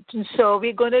important. And so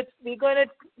we're going to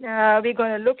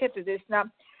look at this now.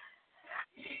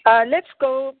 Let's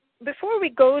go. Before we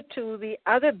go to the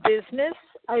other business,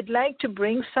 I'd like to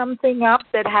bring something up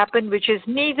that happened, which is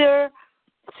neither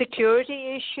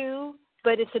security issue,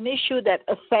 but it's an issue that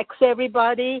affects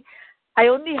everybody. I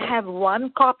only have one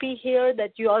copy here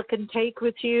that you all can take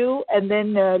with you and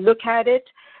then look at it,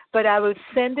 but I will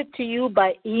send it to you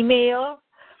by email.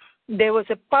 There was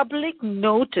a public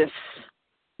notice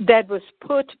that was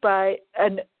put by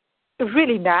a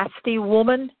really nasty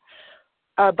woman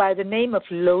by the name of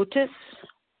Lotus,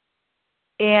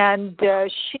 and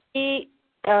she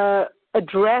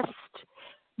addressed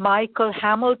Michael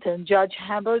Hamilton, Judge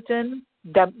Hamilton,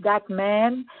 that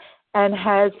man, and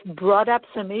has brought up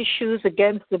some issues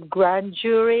against the grand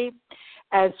jury,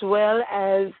 as well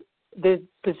as the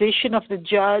position of the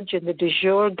judge and the de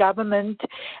jure government,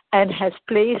 and has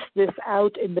placed this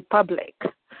out in the public.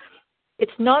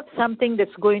 It's not something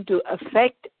that's going to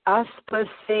affect us per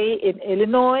se in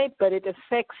Illinois, but it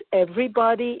affects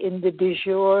everybody in the de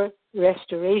jure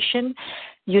restoration.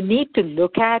 You need to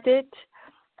look at it.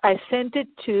 I sent it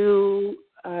to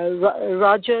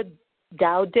Roger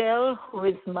Dowdell, who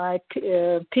is my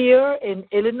peer in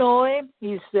Illinois.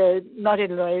 He's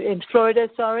in Florida,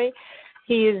 sorry.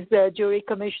 He is the jury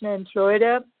commissioner in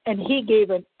Florida, and he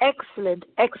gave an excellent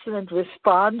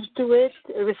response to it.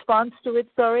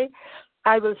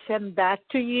 I will send that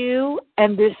to you.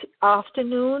 And this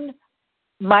afternoon,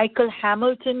 Michael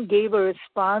Hamilton gave a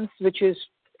response which is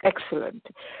excellent.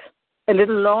 A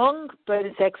little long, but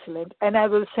it's excellent. And I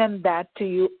will send that to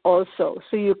you also.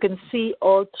 So you can see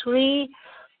all three,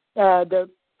 the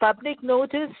public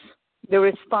notice, the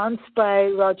response by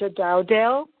Roger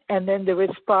Dowdell, and then the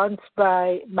response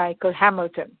by Michael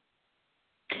Hamilton.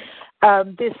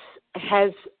 This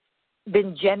has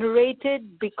been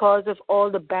generated because of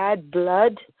all the bad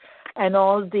blood and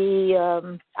all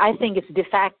the, I think it's de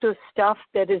facto stuff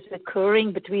that is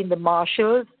occurring between the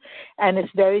marshals, and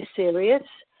it's very serious.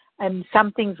 And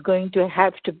something's going to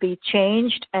have to be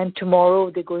changed, and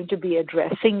tomorrow they're going to be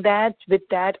addressing that. With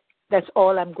that, that's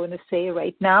all I'm going to say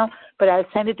right now. But I'll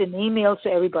send it in email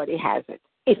so everybody has it.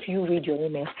 If you read your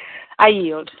email, I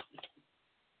yield.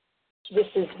 This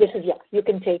is yeah. You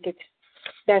can take it.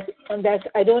 That's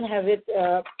I don't have it.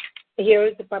 Here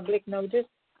is the public notice,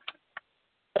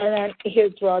 and then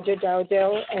here's Roger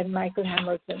Dowdell and Michael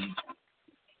Hamilton.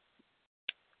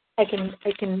 I can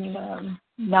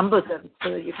number them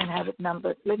so that you can have it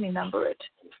numbered. Let me number it.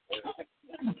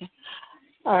 Okay.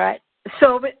 All right.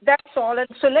 So that's all. And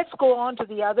so let's go on to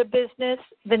the other business.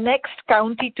 The next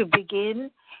county to begin,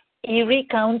 Erie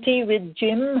County, with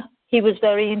Jim. He was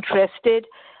very interested.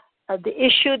 the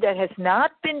issue that has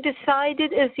not been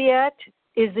decided as yet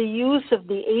is the use of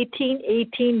the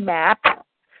 1818 map.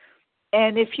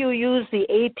 And if you use the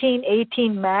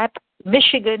 1818 map,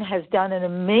 Michigan has done an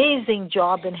amazing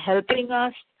job in helping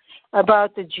us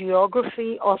about the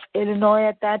geography of Illinois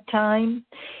at that time.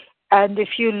 And if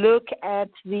you look at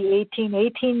the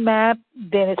 1818 map,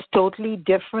 then it's totally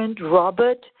different.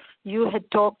 Robert, you had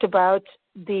talked about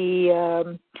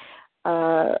the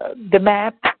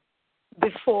map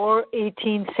before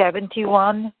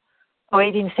 1871 or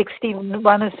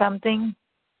 1861 or something.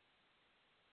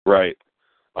 Right.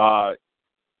 Yeah,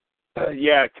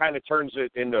 it kind of turns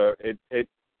it into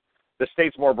the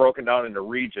state's more broken down into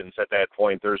regions at that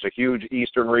point. There's a huge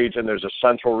eastern region, there's a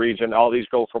central region. All these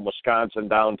go from Wisconsin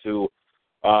down to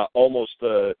almost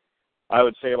I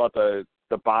would say about the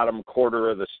bottom quarter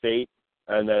of the state,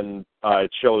 and then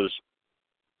it shows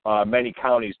many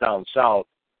counties down south.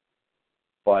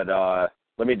 But I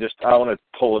want to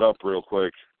pull it up real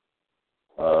quick.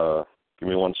 Give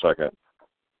me 1 second.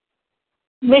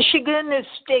 Michigan is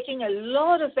taking a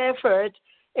lot of effort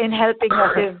in helping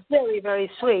us. They're very, very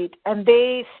sweet. And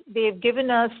they've given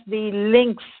us the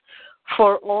links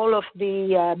for all of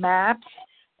the maps,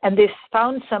 and they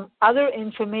found some other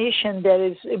information that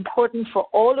is important for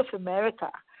all of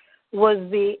America, was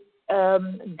the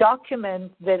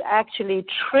document that actually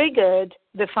triggered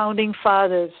the Founding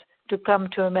Fathers to come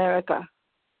to America.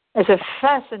 It's a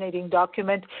fascinating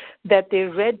document that they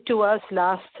read to us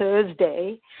last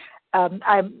Thursday.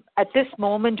 I'm at this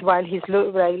moment while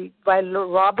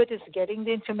Robert is getting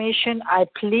the information.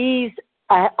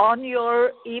 On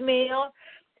your email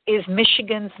is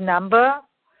Michigan's number.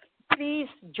 Please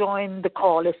join the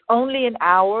call. It's only an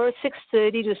hour,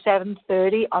 6:30 to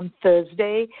 7:30 on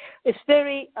Thursday. It's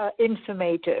very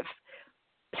informative.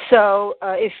 So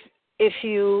if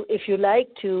you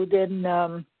like to, then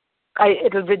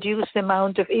it'll reduce the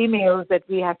amount of emails that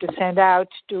we have to send out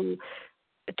to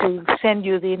send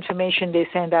you the information they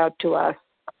send out to us.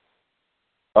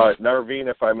 Narveen,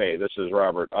 if I may, this is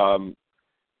Robert.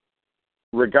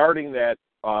 Regarding that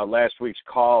last week's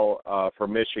call for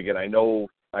Michigan,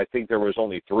 I think there was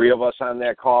only 3 of us on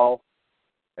that call,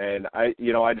 and I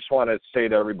just want to say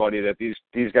to everybody that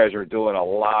these guys are doing a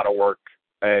lot of work,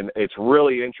 and it's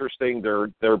really interesting.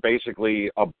 They're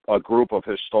basically a group of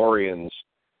historians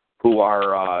who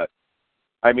are,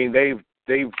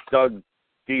 they've dug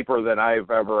deeper than I've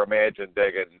ever imagined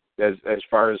digging as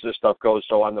far as this stuff goes.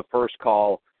 So on the first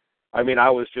call, I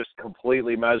was just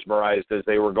completely mesmerized as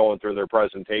they were going through their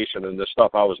presentation, and the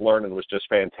stuff I was learning was just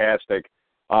fantastic.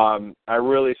 I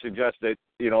really suggest that,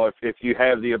 if you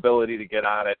have the ability to get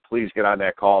on it, please get on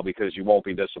that call because you won't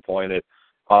be disappointed.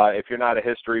 If you're not a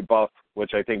history buff,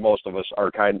 which I think most of us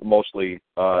are mostly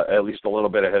at least a little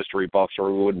bit of history buffs,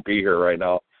 or we wouldn't be here right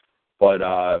now. But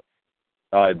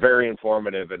very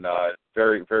informative and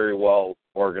very, very well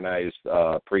organized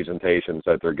presentations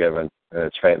that they're giving, and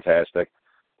it's fantastic.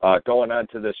 Going on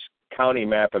to this county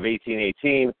map of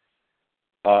 1818,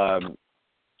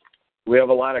 we have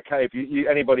a lot of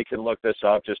anybody can look this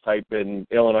up. Just type in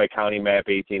Illinois County Map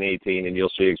 1818, and you'll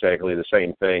see exactly the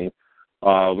same thing.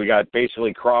 We got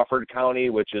basically Crawford County,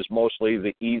 which is mostly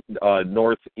the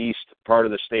northeast part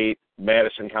of the state.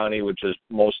 Madison County, which is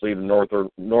mostly the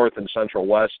north and central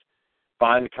west.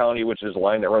 Bond County, which is a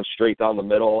line that runs straight down the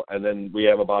middle, and then we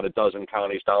have about a dozen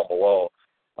counties down below,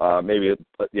 11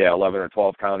 or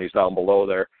 12 counties down below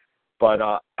there. But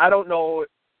I don't know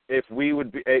if we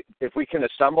can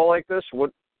assemble like this.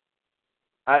 It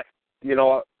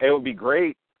would be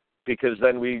great because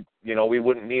then we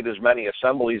wouldn't need as many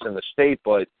assemblies in the state.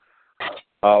 But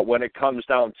when it comes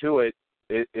down to it,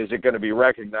 is it going to be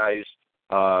recognized?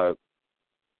 When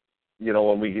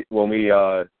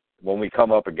we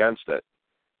come up against it.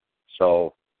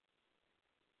 So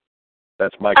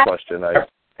that's my question I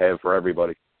have for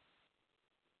everybody.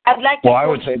 I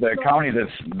would say that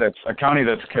a county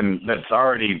that's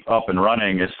already up and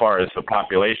running as far as the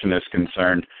population is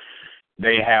concerned,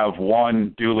 they have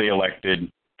one duly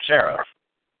elected sheriff,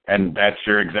 and that's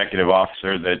your executive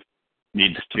officer that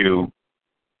needs to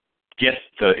get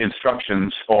the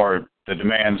instructions or the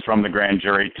demands from the grand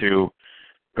jury to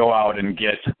go out and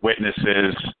get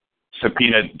witnesses,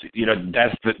 subpoena.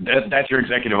 That's your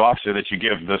executive officer that you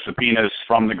give the subpoenas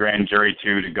from the grand jury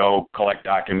to go collect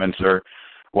documents or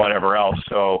whatever else.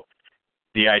 So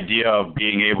the idea of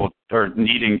being able or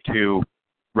needing to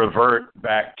revert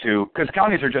back to, because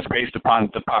counties are just based upon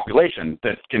the population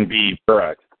that can be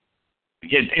correct.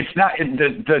 It's not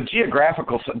the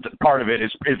geographical part of it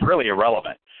is really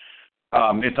irrelevant.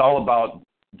 It's all about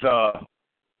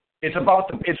It's about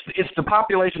it's the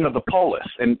population of the polis,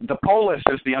 and the polis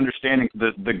is the understanding,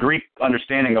 the Greek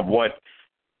understanding of what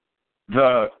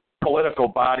the political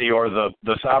body or the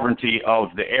sovereignty of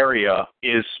the area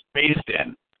is based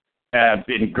in.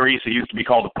 In Greece, it used to be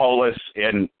called the polis.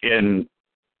 In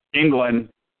England,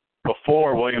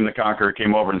 before William the Conqueror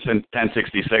came over in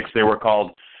 1066, they were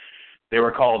called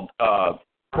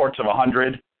courts of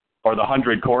 100, or the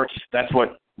 100 courts. That's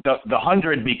what the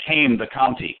 100 became the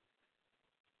county.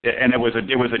 And it was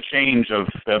a change of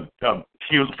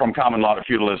from common law to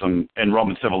feudalism and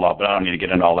Roman civil law, but I don't need to get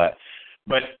into all that.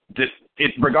 But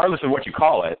regardless of what you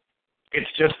call it, it's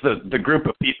just the group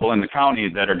of people in the county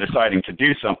that are deciding to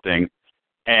do something,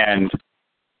 and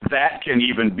that can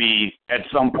even be at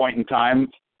some point in time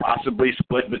possibly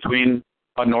split between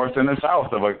a north and a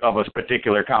south of a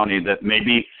particular county. That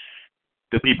maybe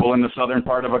the people in the southern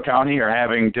part of a county are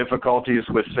having difficulties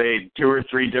with, say, 2 or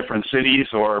 3 different cities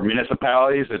or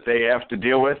municipalities that they have to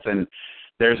deal with, and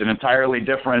there's an entirely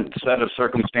different set of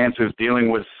circumstances dealing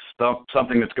with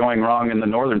something that's going wrong in the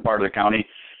northern part of the county.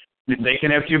 They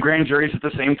can have 2 grand juries at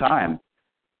the same time.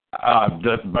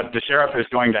 But the sheriff is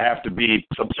going to have to be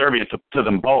subservient to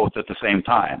them both at the same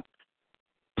time.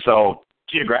 So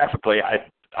geographically,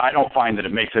 I don't find that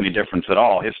it makes any difference at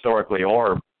all, historically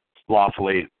or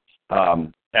lawfully,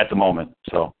 at the moment.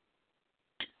 So,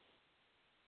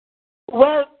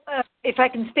 well, if I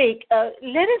can speak,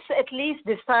 let us at least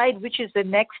decide which is the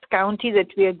next county that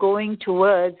we are going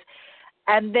towards,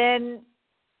 and then,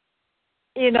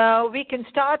 we can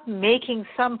start making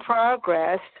some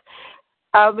progress.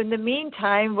 In the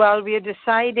meantime, while we are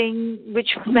deciding which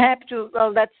map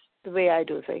that's the way I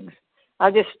do things.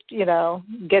 I'll just,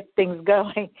 get things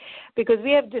going, because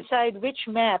we have to decide which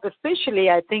map.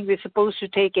 Officially, I think we're supposed to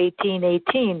take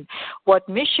 1818. What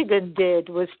Michigan did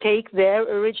was take their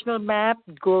original map,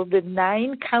 go with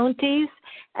 9 counties,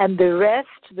 and the rest,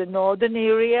 the northern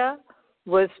area,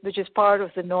 which is part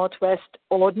of the Northwest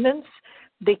Ordinance.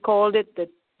 They called it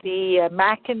the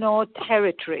Mackinac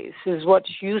Territories, is what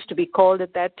it used to be called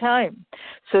at that time.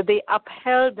 So they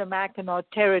upheld the Mackinac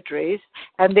Territories,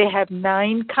 and they have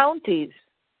 9 counties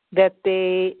that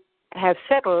they have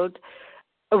settled,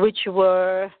 which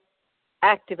were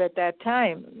active at that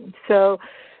time. So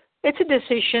it's a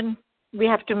decision we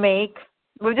have to make.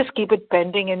 We'll just keep it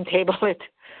pending and table it.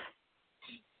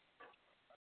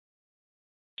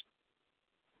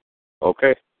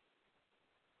 Okay.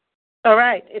 All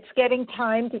right, it's getting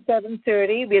time to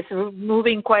 7:30. We're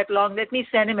moving quite long. Let me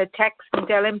send him a text and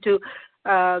tell him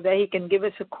that he can give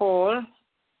us a call.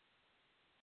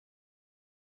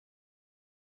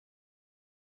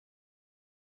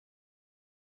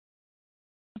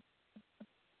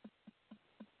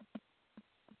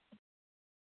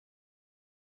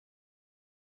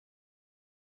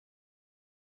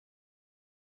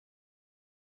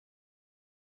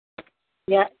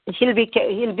 Yeah, he'll be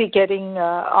getting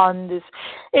on this.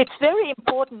 It's very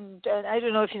important, and I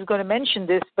don't know if he's going to mention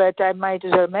this, but I might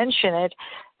as well mention it,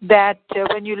 that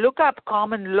when you look up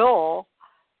common law,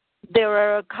 there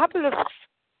are a couple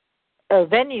of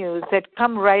venues that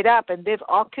come right up, and they've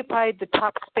occupied the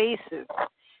top spaces.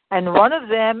 And one of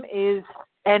them is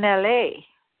NLA.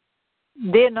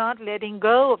 They're not letting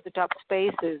go of the top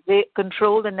spaces. They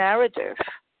control the narrative.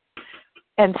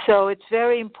 And so it's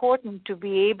very important to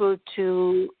be able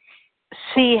to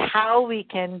see how we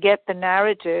can get the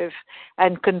narrative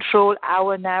and control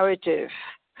our narrative.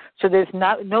 So there's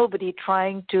nobody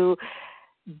trying to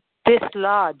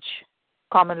dislodge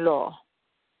common law.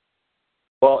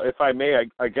 Well, if I may,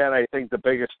 again, I think the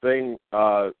biggest thing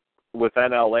with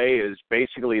NLA is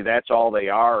basically that's all they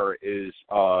are, is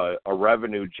a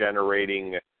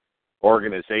revenue-generating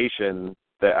organization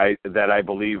that I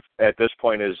believe at this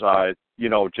point is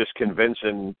just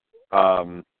convincing,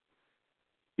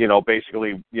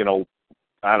 basically,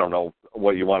 I don't know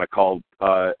what you want to call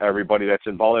everybody that's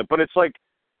involved in it, but it's like,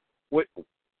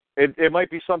 it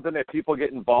might be something that people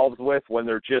get involved with when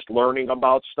they're just learning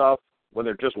about stuff, when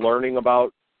they're just learning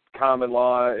about common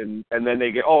law, and then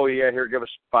they get, oh yeah, here, give us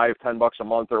 $5-10 a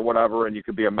month or whatever, and you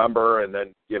could be a member, and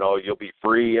then you'll be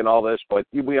free and all this, but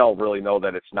we all really know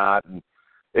that it's not. And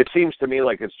it seems to me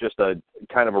like it's just a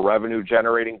kind of a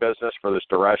revenue-generating business for this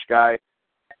Duresh guy.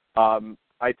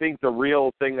 I think the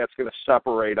real thing that's going to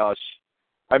separate us,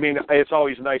 I mean, it's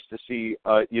always nice to see,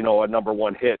 a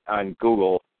 #1 hit on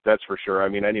Google, that's for sure. I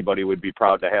mean, anybody would be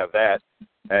proud to have that.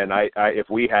 And if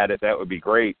we had it, that would be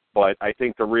great. But I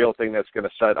think the real thing that's going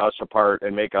to set us apart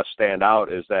and make us stand out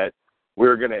is that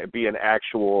we're going to be an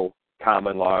actual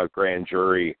common law grand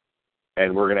jury,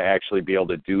 and we're going to actually be able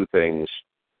to do things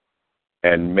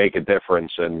and make a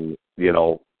difference, and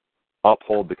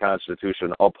uphold the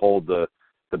Constitution, uphold the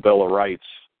Bill of Rights,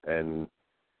 and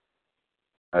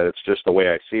it's just the way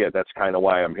I see it. That's kind of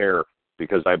why I'm here,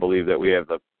 because I believe that we have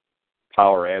the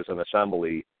power as an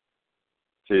assembly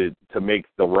to make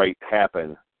the right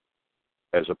happen,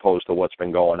 as opposed to what's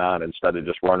been going on, instead of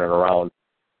just running around,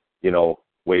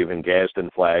 waving Gadsden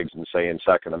flags and saying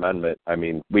Second Amendment. I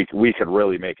mean, we could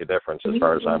really make a difference as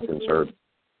far as I'm concerned.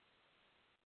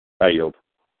 I yield.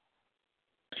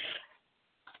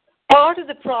 Part of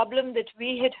the problem that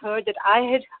I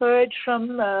had heard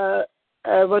from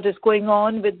what is going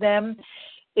on with them,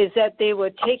 is that they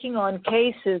were taking on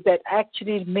cases that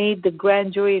actually made the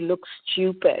grand jury look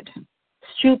stupid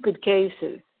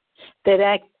cases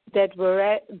that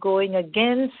were going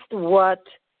against what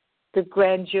the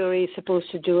grand jury is supposed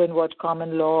to do and what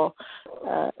common law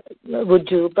would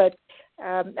do. But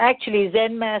actually,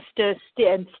 Zen Master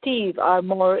and Steve are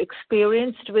more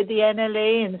experienced with the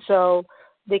NLA, and so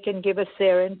they can give us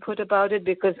their input about it,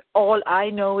 because all I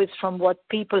know is from what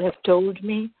people have told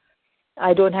me.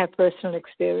 I don't have personal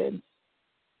experience.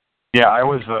 Yeah, I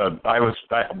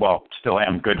still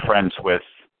am good friends with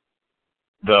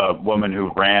the woman who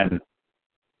ran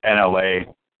NLA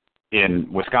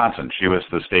in Wisconsin. She was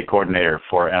the state coordinator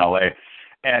for NLA,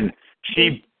 and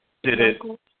she did it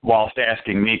whilst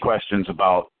asking me questions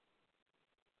about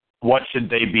what should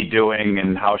they be doing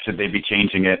and how should they be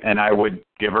changing it, and I would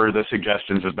give her the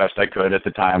suggestions as best I could at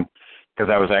the time, because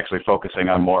I was actually focusing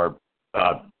on more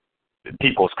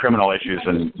people's criminal issues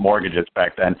and mortgages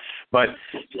back then. But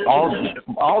all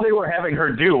they were having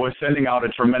her do was sending out a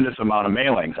tremendous amount of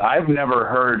mailings. I've never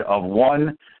heard of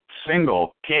one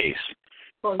single case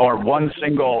or one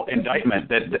single indictment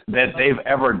that they've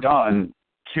ever done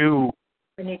to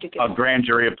a grand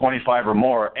jury of 25 or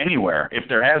more anywhere. If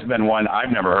there has been one,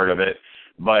 I've never heard of it.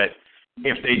 But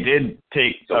if they did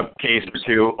take a case or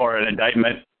two or an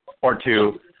indictment or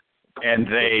two, and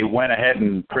they went ahead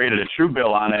and created a true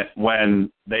bill on it when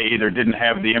they either didn't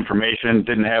have the information,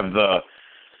 didn't have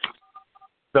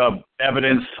the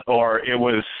evidence, or it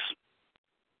was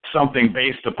something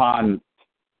based upon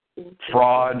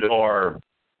fraud or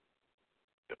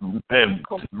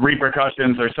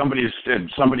repercussions, or somebody's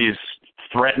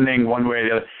threatening one way or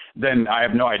the other, then I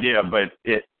have no idea. But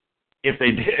if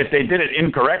they did it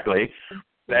incorrectly,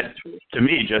 that to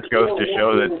me just goes to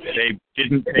show that they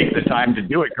didn't take the time to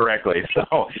do it correctly.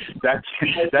 So that's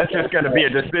just going to be a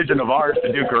decision of ours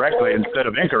to do correctly instead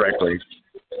of incorrectly.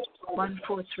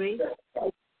 143.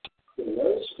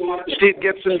 Steve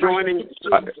Gibson joining.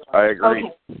 I agree.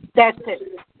 Okay, that's it.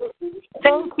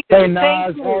 Thank you. Hey,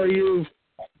 Naz, how are you?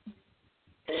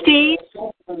 Steve?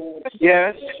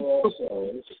 Yes.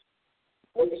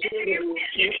 Your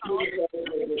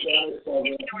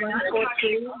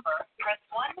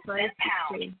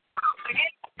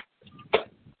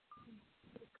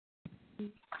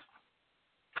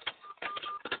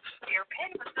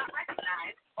PIN was not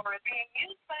recognized or is being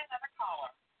used by another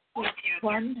caller.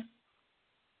 One.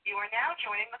 You are now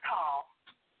joining the call.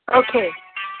 Okay.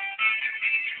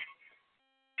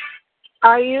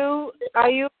 Are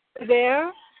you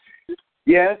there?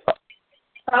 Yes.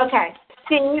 Okay.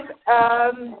 Steve,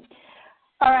 all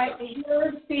right,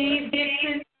 here's Steve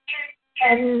Gibson,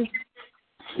 and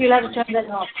you'll have to turn that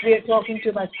off. We are talking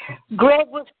too much. Greg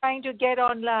was trying to get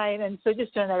online, and so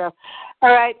just turn that off.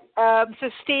 All right, so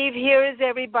Steve, here is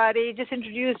everybody. Just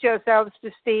introduce yourselves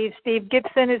to Steve. Steve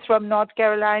Gibson is from North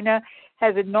Carolina,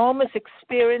 has enormous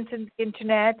experience in the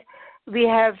Internet. We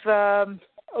have,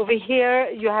 over here,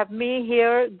 you have me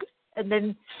here, and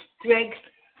then Greg.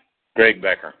 Greg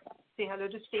Becker. Say hello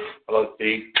to Steve. Hello,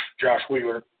 Steve. Josh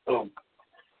Wheeler. Hello.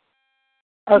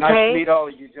 Okay. Nice to meet all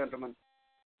of you gentlemen.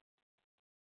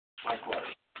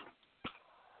 Likewise.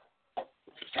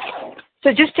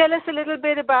 So just tell us a little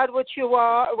bit about what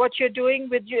you're doing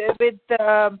with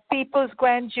People's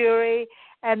Grand Jury,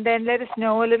 and then let us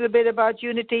know a little bit about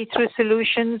Unity Through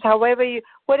Solutions. Whatever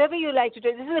you like to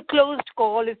do. This is a closed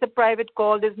call. It's a private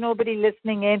call. There's nobody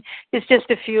listening in. It's just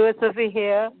a few of us over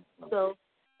here. So.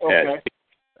 Okay.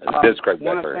 This is Greg I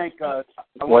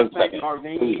want to thank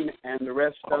Marlene and the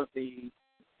rest of the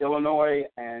Illinois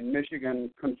and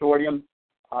Michigan consortium.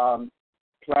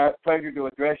 Pleasure to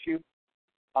address you.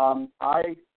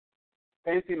 I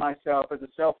fancy myself as a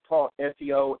self-taught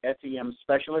SEO, SEM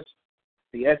specialist.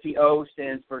 The SEO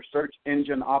stands for Search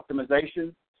Engine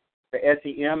Optimization. The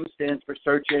SEM stands for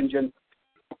Search Engine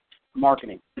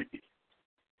Marketing.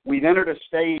 We've entered a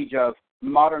stage of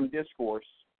modern discourse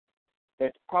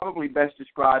that's probably best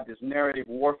described as narrative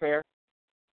warfare.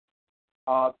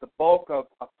 The bulk of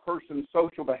a person's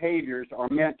social behaviors are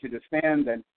meant to defend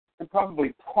and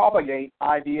probably propagate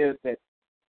ideas that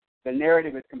The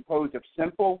narrative is composed of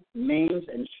simple memes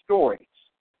and stories,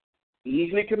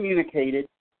 easily communicated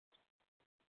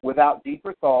without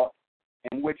deeper thought,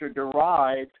 and which are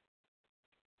derived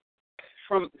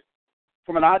from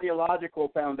an ideological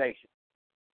foundation.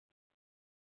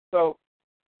 So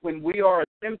when we are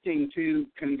attempting to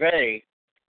convey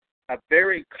a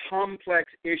very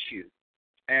complex issue,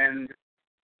 and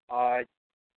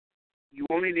you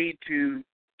only need to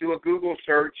do a Google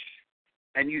search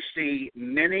and you see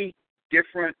many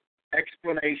different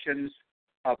explanations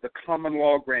of the common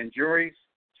law grand juries,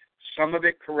 some of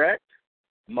it correct,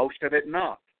 most of it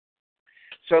not.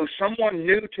 So someone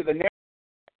new to the narrative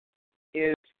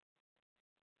is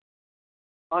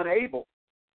unable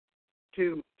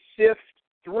to sift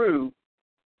through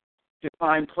to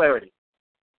find clarity.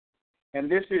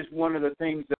 And this is one of the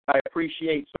things that I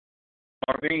appreciate so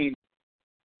much. Marvine,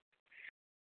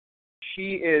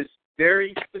 she is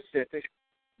very specific,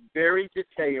 very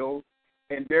detailed,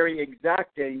 and very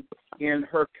exacting in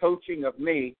her coaching of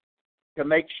me to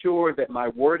make sure that my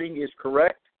wording is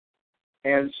correct,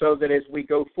 and so that as we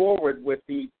go forward with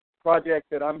the project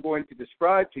that I'm going to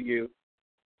describe to you,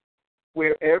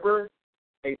 wherever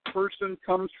a person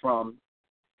comes from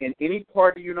in any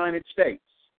part of the United States,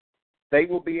 they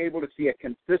will be able to see a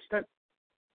consistent,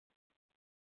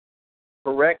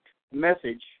 correct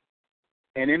message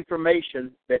and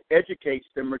information that educates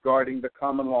them regarding the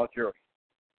common law jury.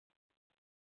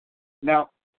 Now,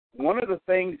 one of the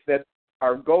things that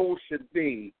our goal should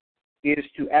be is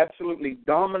to absolutely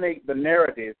dominate the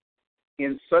narrative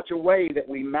in such a way that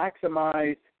we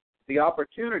maximize the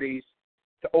opportunities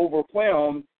to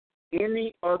overwhelm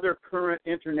any other current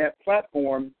Internet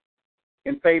platform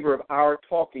in favor of our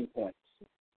talking points.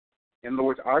 In other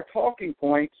words, our talking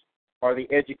points are the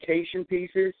education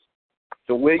pieces,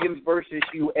 the Williams versus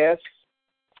U.S.,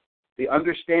 the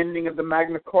understanding of the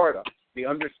Magna Carta, the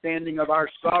understanding of our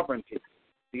sovereignty,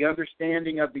 the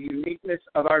understanding of the uniqueness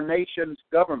of our nation's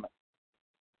government,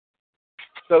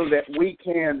 so that we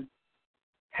can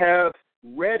have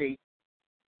ready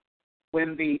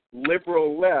when the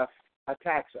liberal left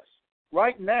attacks us.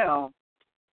 Right now,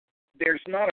 there's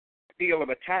not a deal of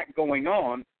attack going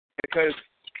on because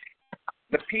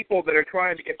the people that are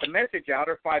trying to get the message out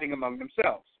are fighting among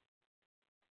themselves.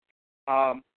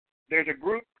 There's a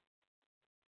group,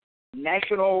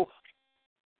 National,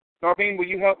 Darlene, will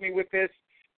you help me with this?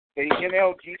 The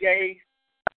NLGA?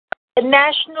 The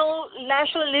National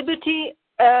Liberty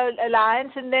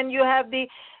Alliance, and then you have the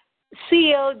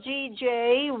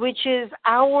CLGJ, which is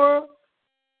our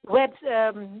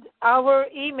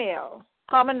email,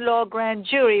 Common Law Grand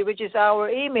Jury, which is our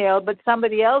email, but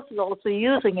somebody else is also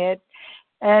using it.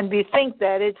 And we think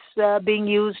that it's being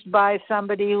used by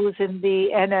somebody who's in the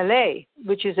NLA,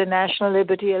 which is the National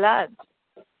Liberty Alliance.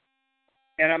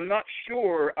 And I'm not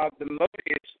sure of the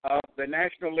motives of the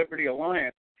National Liberty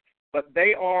Alliance, but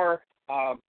they are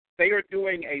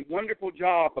doing a wonderful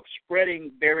job of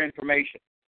spreading their information,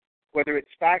 whether it's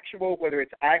factual, whether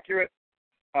it's accurate,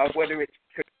 whether it's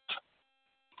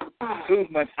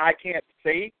movement. I can't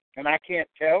see and I can't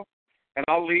tell. And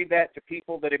I'll leave that to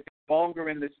people that have been longer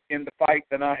in the fight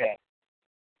than I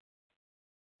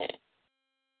have.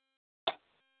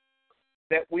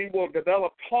 That we will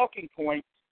develop talking points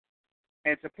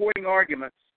and supporting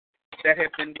arguments that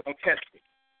have been well tested.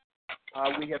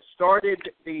 We have started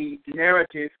the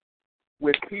narrative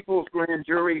with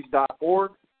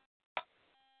peoplesgrandjuries.org.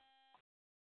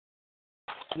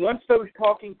 Once those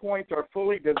talking points are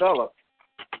fully developed,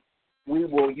 we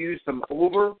will use them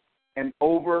over and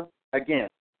over again.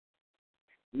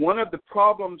 One of the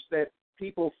problems that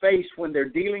people face when they're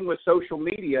dealing with social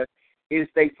media is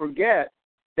they forget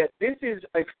that this is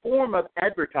a form of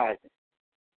advertising.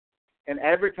 And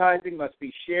advertising must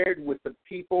be shared with the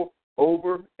people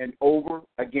over and over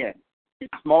again in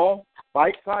small,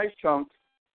 bite-sized chunks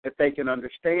that they can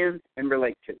understand and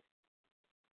relate to.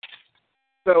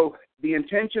 So the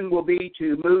intention will be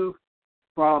to move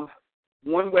from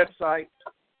one website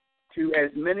to as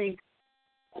many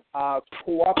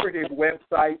cooperative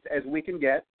websites as we can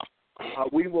get.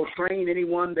 We will train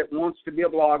anyone that wants to be a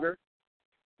blogger.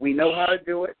 We know how to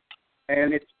do it,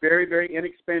 and it's very, very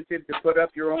inexpensive to put up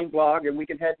your own blog, and we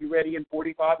can have you ready in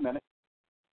 45 minutes.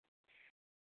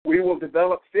 We will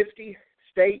develop 50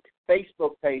 state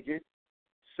Facebook pages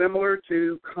similar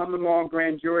to Common Law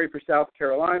Grand Jury for South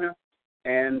Carolina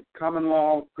and Common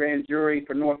Law Grand Jury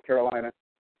for North Carolina.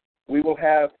 We will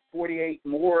have 48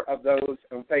 more of those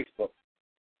on Facebook.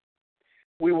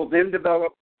 We will then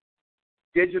develop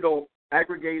digital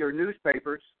aggregator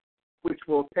newspapers, which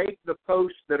will take the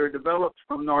posts that are developed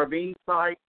from Narvine's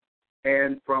site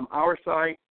and from our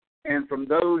site and from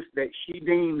those that she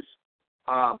deems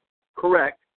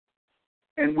correct,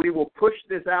 and we will push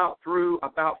this out through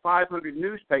about 500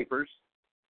 newspapers,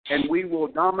 and we will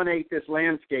dominate this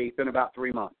landscape in about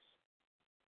 3 months.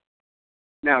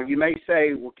 Now, you may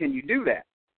say, well, can you do that?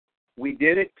 We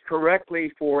did it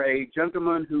correctly for a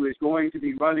gentleman who is going to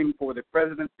be running for the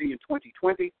presidency in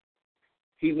 2020.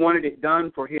 He wanted it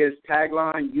done for his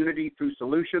tagline, Unity Through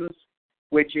Solutions,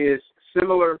 which is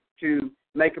similar to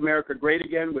Make America Great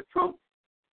Again with Trump.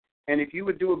 And if you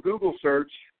would do a Google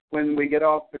search when we get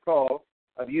off the call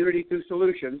of Unity Through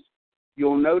Solutions,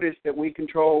 you'll notice that we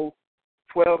control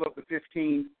 12 of the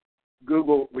 15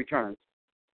 Google returns.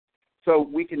 So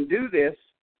we can do this.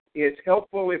 It's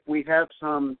helpful if we have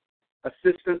some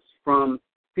assistance from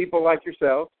people like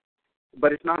yourself,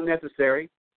 but it's not necessary.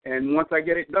 And once I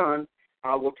get it done,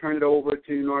 I will turn it over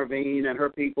to Narveen and her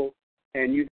people,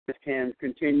 and you guys can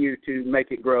continue to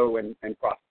make it grow and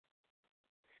prosper.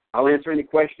 I'll answer any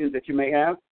questions that you may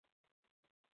have.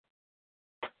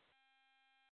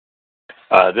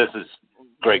 This is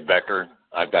Greg Becker.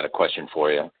 I've got a question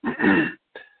for you. Can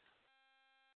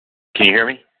you hear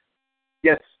me?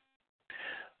 Yes.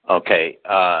 Okay.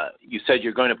 You said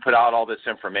you're going to put out all this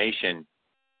information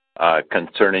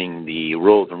concerning the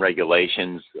rules and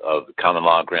regulations of the common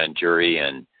law grand jury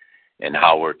and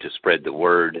how we're to spread the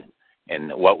word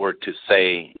and what we're to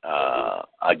say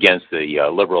against the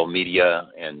liberal media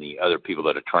and the other people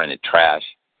that are trying to trash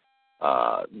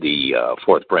the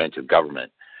fourth branch of government.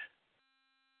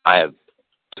 I have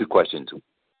two questions.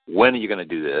 When are you going to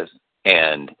do this?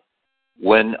 And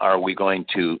when are we going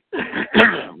to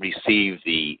receive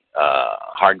the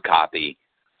hard copy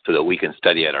so that we can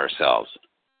study it ourselves?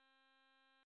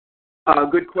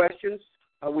 Good questions.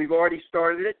 We've already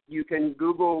started it. You can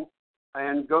Google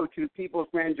and go to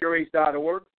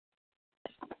peoplesgrandjuries.org,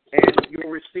 and you'll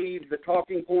receive the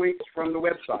talking points from the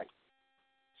website.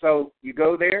 So you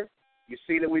go there, you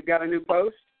see that we've got a new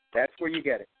post, that's where you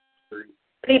get it.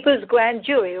 People's Grand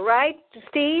Jury, right,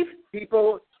 Steve?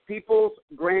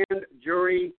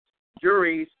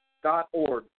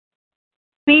 Peoplesgrandjuries.org.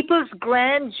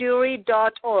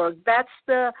 Peoplesgrandjury.org. That's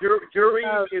the... Jury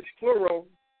is plural.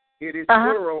 It is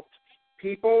plural.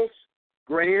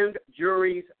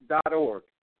 Peoplesgrandjuries.org.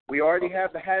 We already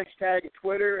have the hashtag at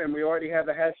Twitter, and we already have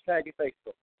the hashtag at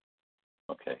Facebook.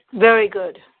 Okay. Very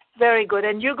good. Very good.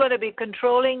 And you're going to be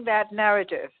controlling that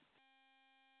narrative.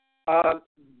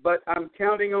 But I'm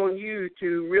counting on you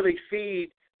to really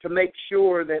feed to make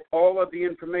sure that all of the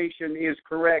information is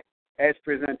correct as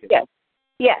presented. Yes.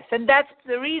 Yes, and that's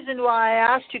the reason why I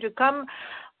asked you to come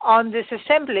on this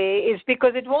assembly, is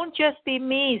because it won't just be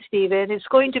me, Stephen. It's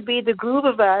going to be the group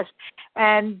of us.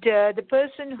 And the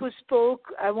person who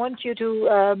spoke, I want you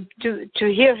to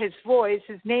hear his voice.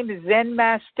 His name is Zen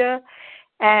Master.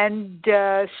 And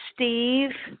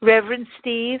Steve, Reverend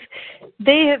Steve,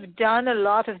 they have done a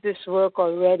lot of this work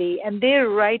already, and they're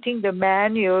writing the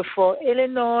manual for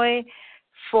Illinois,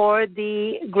 for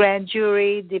the grand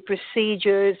jury, the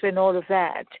procedures, and all of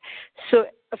that. So,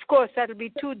 of course, that'll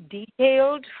be too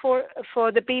detailed for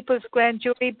the People's Grand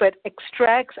Jury, but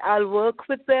extracts, I'll work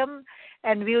with them,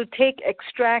 and we'll take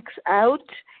extracts out,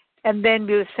 and then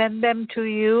we'll send them to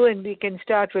you, and we can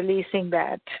start releasing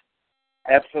that.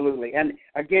 Absolutely. And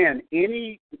again,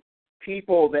 any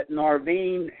people that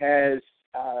Narveen has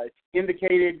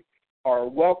indicated are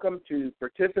welcome to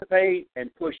participate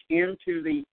and push into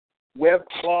the web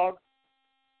blog.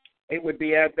 It would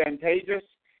be advantageous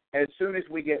as soon as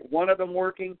we get one of them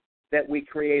working that we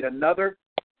create another.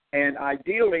 And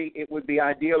ideally, it would be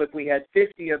ideal if we had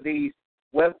 50 of these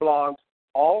web blogs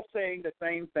all saying the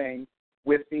same thing,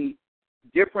 with the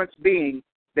difference being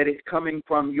that it's coming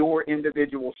from your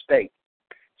individual state.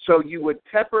 So you would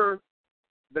pepper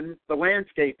the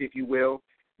landscape, if you will,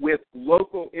 with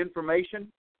local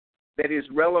information that is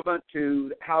relevant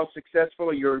to how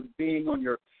successful you're being on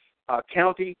your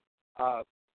county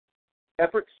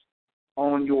efforts,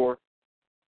 on your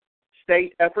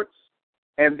state efforts,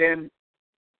 and then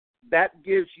that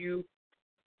gives you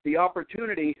the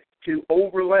opportunity to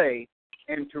overlay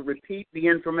and to repeat the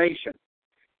information.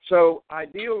 So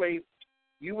ideally,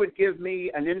 you would give me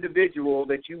an individual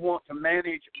that you want to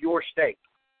manage your state.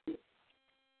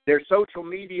 Their social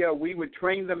media, we would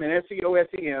train them in SEO,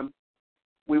 SEM.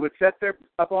 We would set them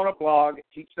up on a blog,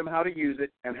 teach them how to use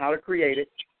it and how to create it.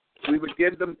 We would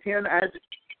give them 10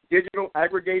 digital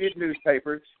aggregated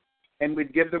newspapers, and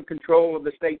we'd give them control of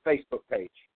the state Facebook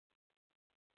page.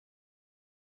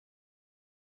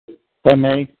 If I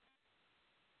may.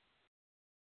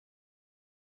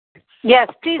 Yes,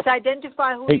 please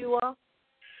identify who you are.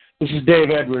 This is Dave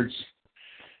Edwards.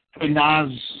 Hey, Naz,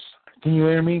 can you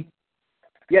hear me?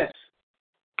 Yes.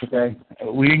 Okay.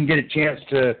 We didn't get a chance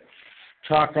to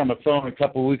talk on the phone a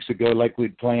couple of weeks ago like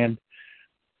we'd planned.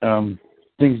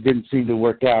 Things didn't seem to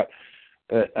work out.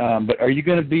 But are you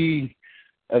going to be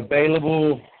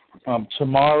available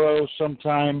tomorrow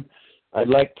sometime? I'd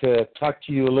like to talk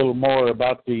to you a little more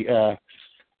about the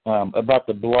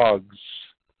blogs.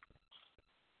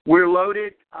 We're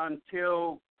loaded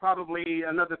until probably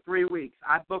another 3 weeks.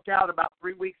 I book out about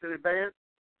 3 weeks in advance,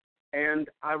 and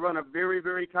I run a very,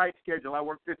 very tight schedule. I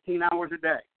work 15 hours a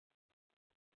day.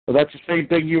 Well, that's the same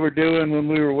thing you were doing when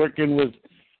we were working with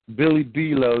Billy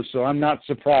Belo, so I'm not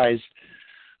surprised.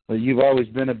 Well, you've always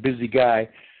been a busy guy.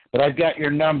 But I've got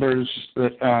your numbers.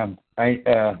 I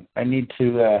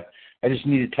just need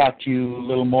to talk to you a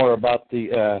little more about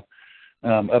the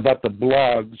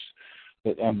blogs,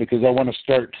 because I want to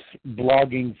start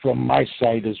blogging from my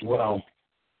site as well.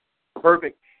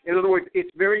 Perfect. In other words,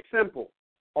 it's very simple.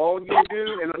 All you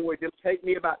do, in other words, it'll take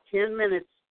me about 10 minutes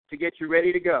to get you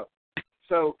ready to go.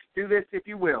 So do this if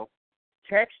you will.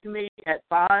 Text me at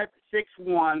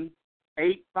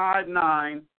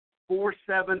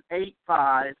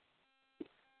 561-859-4785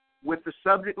 with the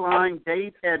subject line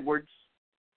Dave Edwards,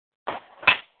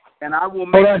 and I will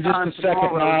make time tomorrow. Hold on just a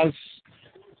second, Nas.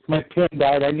 My pen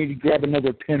died. I need to grab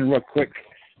another pen real quick.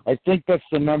 I think that's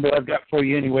the number I've got for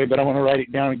you anyway, but I want to write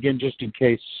it down again just in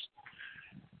case.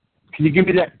 Can you give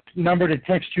me that number to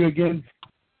text you again?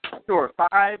 Sure.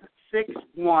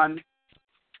 561-859-4785.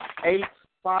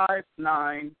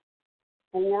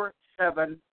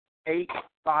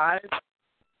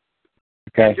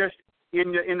 Okay. Just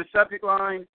in the subject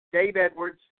line, Dave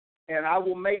Edwards, and I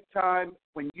will make time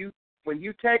when you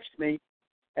text me.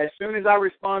 As soon as I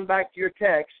respond back to your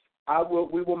text,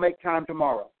 we will make time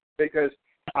tomorrow, because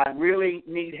I really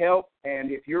need help,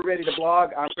 and if you're ready to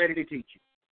blog, I'm ready to teach you.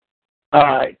 All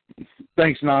right.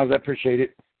 Thanks, Nas. I appreciate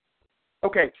it.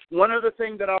 Okay. One other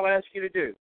thing that I'll ask you to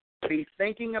do, be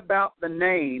thinking about the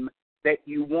name that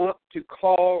you want to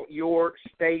call your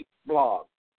state blog.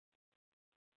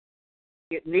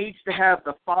 It needs to have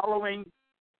the following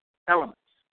elements: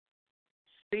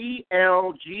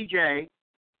 CLGJ,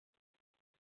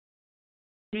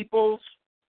 People's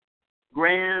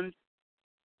Grand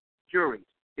Jury.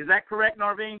 Is that correct,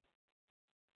 Narveen?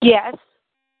 Yes.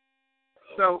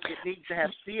 So it needs to have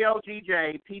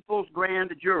CLGJ, People's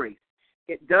Grand Jury.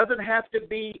 It doesn't have to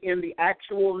be in the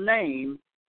actual name,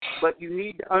 but you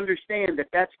need to understand that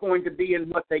that's going to be in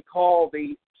what they call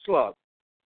the slug,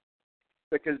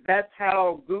 because that's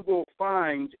how Google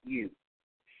finds you.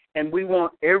 And we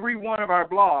want every one of our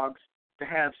blogs to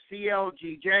have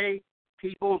CLGJ,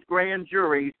 People's Grand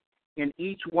Juries, in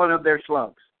each one of their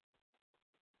slugs.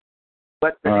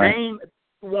 But the name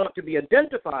you want to be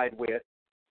identified with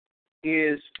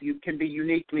can be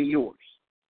uniquely yours.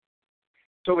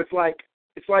 So it's like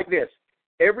this.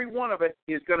 Every one of it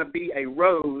is going to be a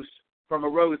rose from a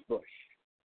rose bush.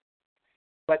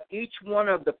 But each one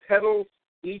of the petals,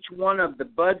 each one of the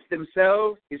buds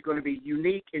themselves is going to be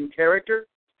unique in character.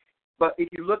 But if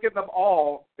you look at them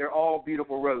all, they're all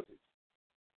beautiful roses.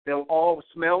 They'll all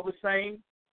smell the same,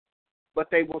 but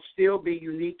they will still be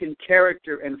unique in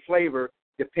character and flavor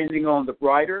depending on the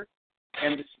writer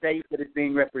and the state that is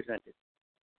being represented.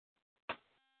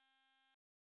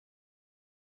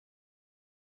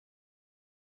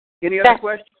 Any other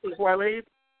questions before I leave?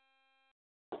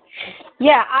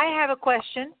 Yeah, I have a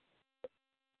question.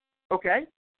 Okay.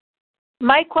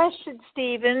 My question,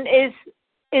 Stephen,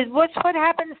 is what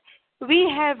happens? We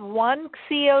have one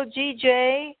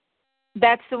CLGJ,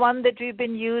 that's the one that we've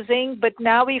been using, but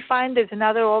now we find there's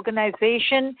another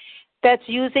organization that's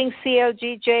using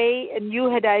CLGJ, and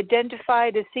you had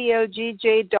identified a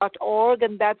CLGJ.org,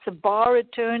 and that's a bar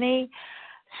attorney.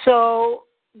 So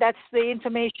that's the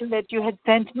information that you had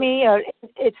sent me, or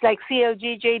it's like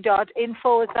CLGJ.info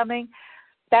or something.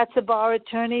 That's a bar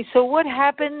attorney. So what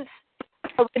happens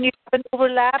when you have an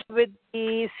overlap with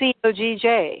the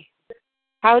CLGJ?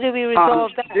 How do we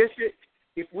resolve that?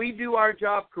 If we do our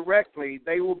job correctly,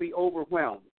 they will be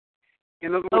overwhelmed.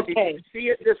 In other words, if you see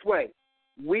it this way,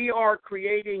 we are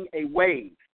creating a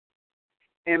wave,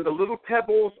 and the little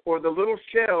pebbles or the little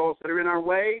shells that are in our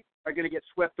way are going to get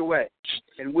swept away,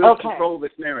 and we'll control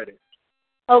this narrative.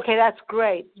 Okay, that's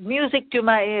great. Music to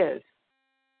my ears.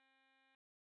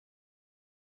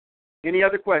 Any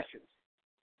other questions?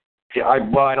 Yeah, I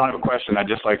don't have a question. I'd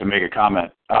just like to make a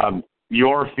comment.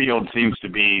 Your field seems to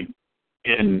be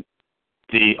in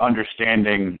the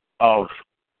understanding of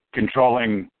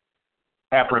controlling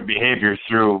aberrant behavior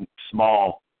through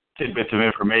small tidbits of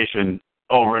information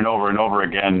over and over and over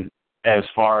again, as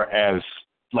far as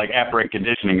like aberrant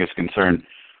conditioning is concerned.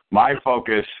 My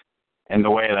focus and the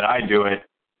way that I do it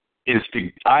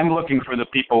I'm looking for the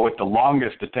people with the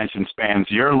longest attention spans.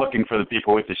 You're looking for the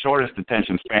people with the shortest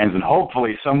attention spans, and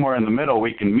hopefully somewhere in the middle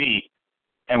we can meet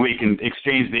and we can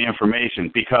exchange the information,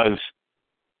 because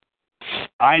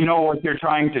I know what you're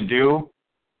trying to do,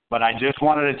 but I just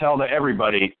wanted to tell to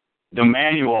everybody, the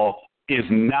manual is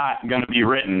not going to be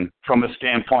written from a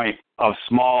standpoint of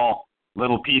small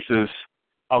little pieces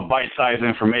of bite-sized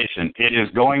information. It is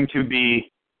going to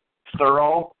be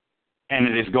thorough, and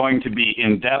it is going to be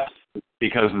in-depth,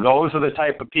 because those are the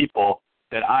type of people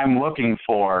that I'm looking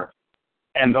for,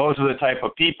 and those are the type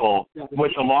of people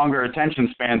with the longer attention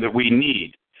span that we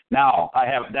need. Now,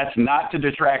 that's not to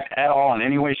detract at all in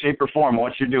any way, shape, or form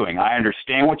what you're doing. I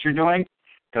understand what you're doing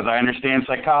because I understand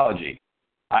psychology.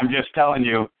 I'm just telling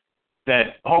you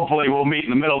that hopefully we'll meet in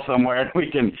the middle somewhere and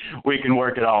we can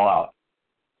work it all out.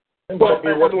 Well,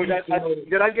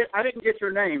 I didn't get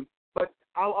your name, but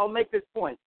I'll make this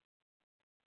point.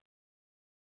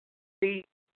 The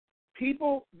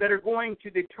people that are going to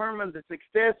determine the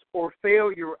success or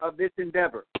failure of this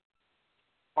endeavor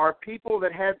are people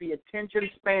that have the attention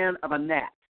span of a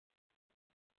gnat.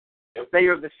 They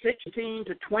are the 16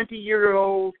 to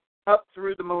 20-year-olds up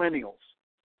through the millennials.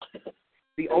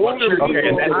 The older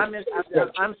people,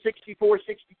 I'm 64,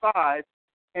 65,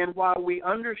 and while we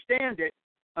understand it,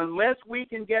 unless we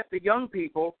can get the young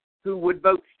people who would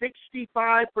vote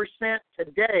 65%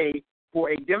 today for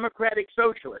a Democratic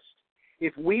Socialist,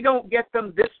 if we don't get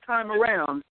them this time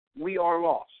around, we are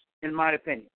lost, in my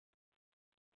opinion.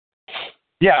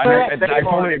 Yeah, and I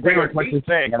fully agree with what you're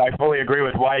saying, and I fully agree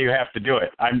with why you have to do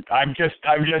it. I'm just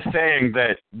saying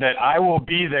that I will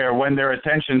be there when their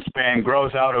attention span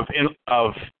grows out of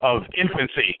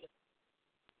infancy.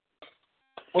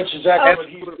 Which is exactly what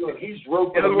he's doing. He's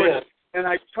roping them in. And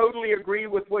I totally agree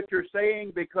with what you're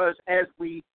saying, because as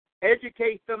we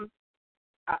educate them,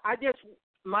 I guess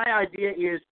my idea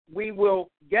is we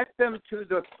will get them to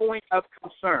the point of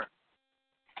concern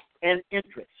and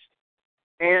interest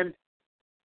and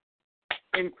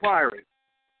inquiry.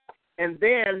 And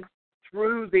then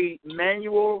through the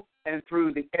manual and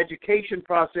through the education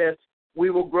process,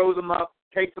 we will grow them up,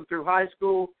 take them through high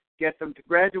school, get them to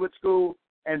graduate school,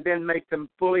 and then make them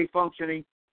fully functioning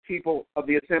people of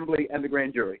the assembly and the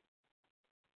grand jury.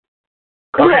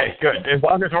 Okay, good. As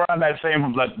long as we're on that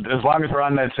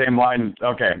same line,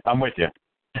 okay, I'm with you.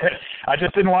 I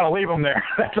just didn't want to leave them there.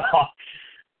 That's all.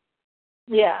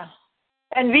 Yeah.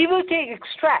 And we will take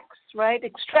extracts, right?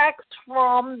 Extracts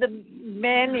from the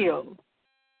manual.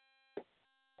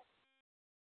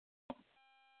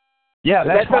 Yeah,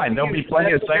 that's fine. There'll be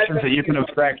plenty of sections that you can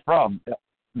extract from.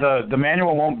 The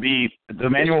manual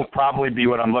will probably be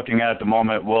what I'm looking at the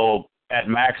moment. Will at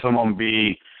maximum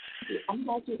be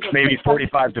maybe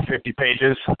 45 to 50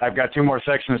 pages. I've got 2 more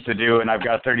sections to do, and I've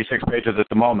got 36 pages at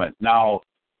the moment. Now,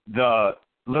 the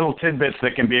little tidbits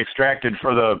that can be extracted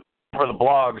for the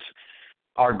blogs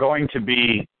are going to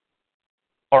be,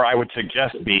 or I would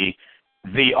suggest be,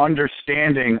 the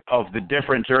understanding of the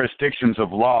different jurisdictions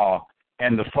of law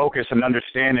and the focus and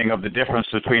understanding of the difference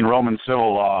between Roman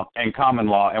civil law and common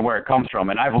law and where it comes from.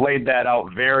 And I've laid that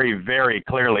out very, very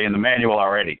clearly in the manual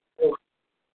already.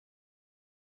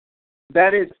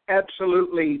 That is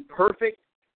absolutely perfect,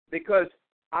 because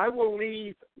I will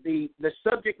leave the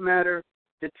subject matter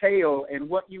detail and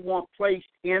what you want placed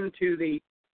into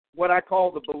what I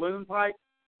call the balloon pipe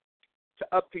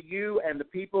up to you and the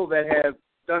people that have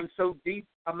done so deep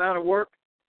amount of work.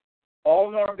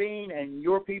 All Narveen and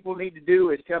your people need to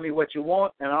do is tell me what you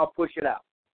want, and I'll push it out.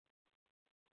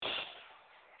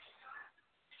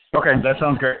 Okay, that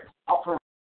sounds great.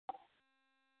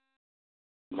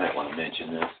 You might want to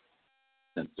mention this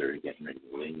since they're getting ready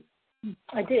to leave.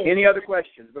 I did. Any other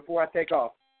questions before I take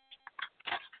off?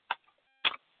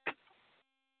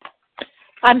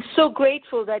 I'm so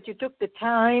grateful that you took the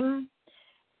time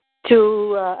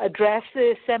to address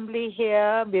the assembly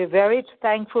here. We're very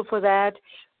thankful for that.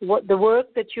 The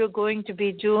work that you're going to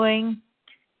be doing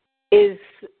is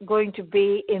going to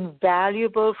be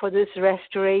invaluable for this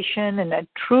restoration, and I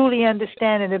truly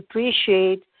understand and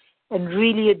appreciate and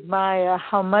really admire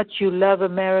how much you love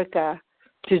America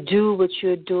to do what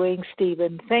you're doing,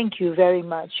 Stephen. Thank you very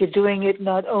much. You're doing it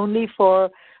not only for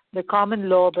the common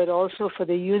law, but also for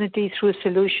the Unity Through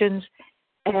Solutions,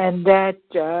 and that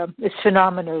is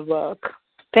phenomenal work.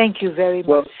 Thank you very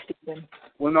much, Stephen.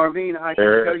 Well, Narveen, I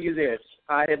can tell you this.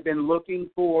 I have been looking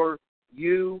for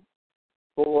you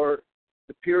for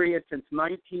the period since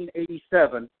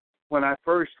 1987, when I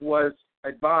first was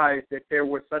advised that there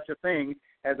was such a thing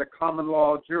as a common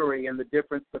law jury and the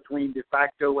difference between de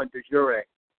facto and de jure.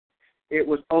 It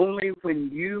was only when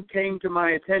you came to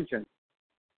my attention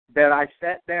that I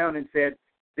sat down and said,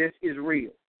 this is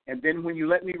real. And then when you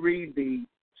let me read the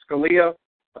Scalia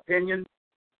opinion,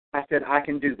 I said, I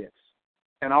can do this.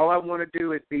 And all I want to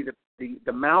do is be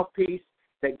the mouthpiece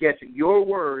that gets your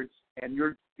words and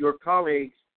your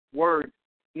colleagues' words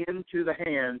into the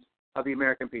hands of the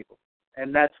American people.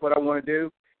 And that's what I want to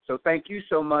do. So thank you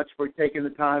so much for taking the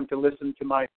time to listen to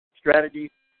my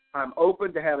strategy. I'm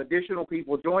open to have additional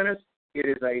people join us. It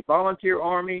is a volunteer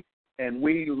army, and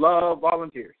we love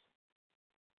volunteers.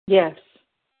 Yes,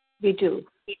 we do.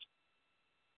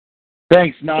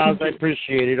 Thanks, Nas. I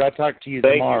appreciate it. I'll talk to you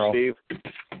tomorrow. Thank you, Steve.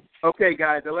 Okay,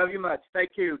 guys. I love you much.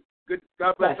 Thank you. Good.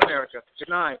 God bless America. Good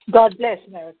night. God bless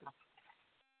America.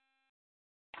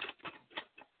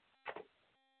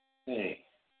 Hey.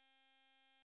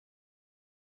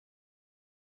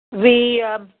 We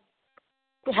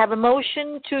have a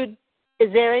motion to,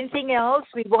 is there anything else?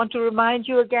 We want to remind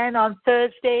you again on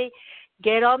Thursday,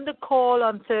 get on the call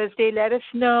on Thursday. Let us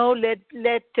know.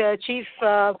 Let Chief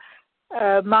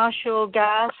Marshal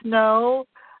Gass know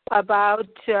about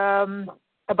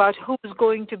who's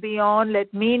going to be on.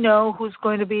 Let me know who's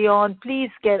going to be on.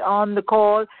 Please get on the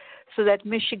call so that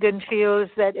Michigan feels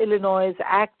that Illinois is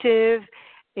active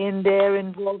in their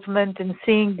involvement in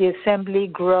seeing the assembly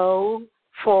grow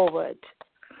forward.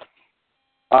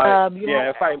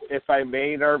 If I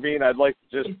may, Narveen, I'd like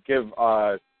to just give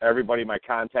everybody my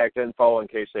contact info in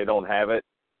case they don't have it.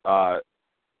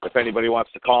 If anybody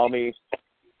wants to call me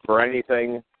for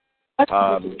anything. Okay,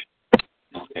 well,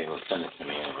 send it to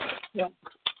me anyway. Yeah.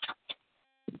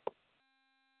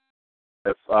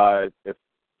 If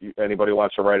anybody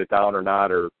wants to write it down or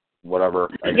not or whatever,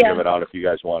 I can give it out if you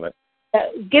guys want it.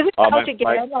 Give it out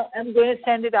again. I'm going to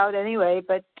send it out anyway,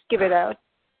 but give it out.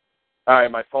 All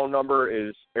right, my phone number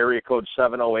is area code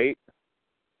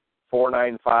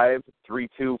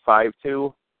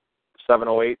 708-495-3252,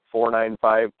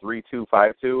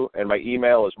 708-495-3252, and my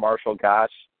email is Marshall Gass,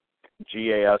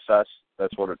 G-A-S-S,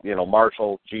 that's what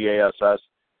Marshall, G-A-S-S,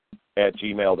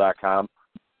 @gmail.com,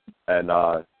 and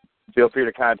feel free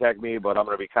to contact me, but I'm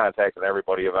going to be contacting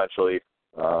everybody eventually,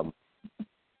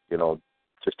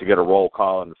 just to get a roll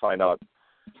call and find out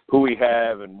who we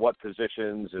have and what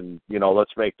positions, and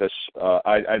let's make this.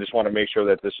 I just want to make sure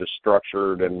that this is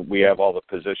structured and we have all the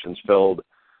positions filled.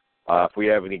 If we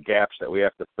have any gaps that we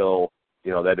have to fill,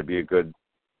 that'd be a good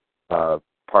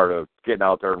part of getting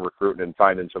out there and recruiting and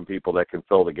finding some people that can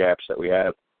fill the gaps that we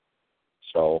have.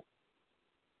 So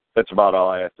that's about all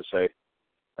I have to say.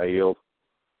 I yield.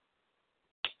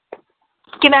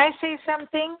 Can I say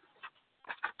something?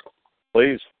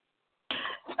 Please.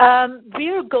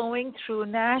 We're going through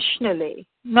nationally,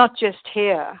 not just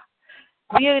here.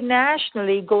 We are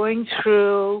nationally going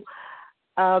through,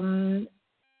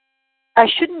 I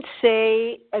shouldn't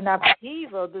say an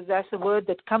upheaval, because that's a word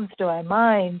that comes to my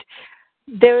mind.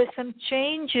 There are some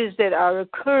changes that are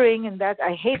occurring, and that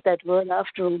I hate that word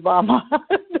after Obama,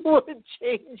 the word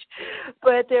change.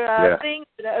 But there are things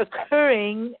that are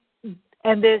occurring,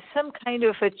 and there's some kind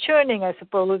of a churning, I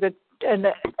suppose, and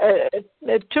a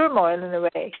turmoil in a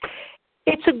way.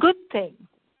 It's a good thing,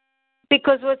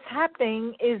 because what's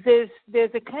happening is there's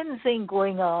a cleansing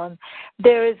going on.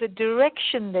 There is a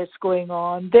direction that's going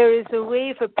on. There is a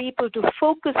way for people to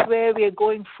focus where we are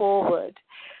going forward.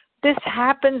 This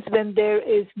happens when there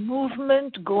is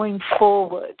movement going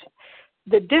forward.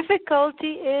 The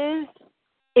difficulty is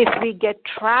if we get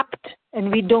trapped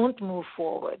and we don't move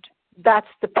forward. That's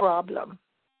the problem.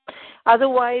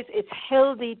 Otherwise, it's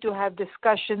healthy to have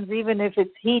discussions, even if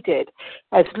it's heated,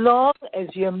 as long as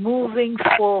you're moving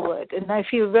forward. And I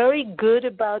feel very good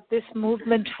about this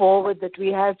movement forward that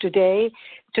we have today.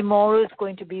 Tomorrow is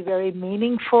going to be very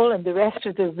meaningful, and the rest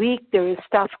of the week there is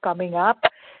stuff coming up.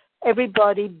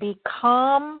 Everybody be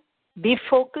calm, be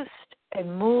focused,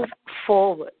 and move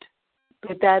forward.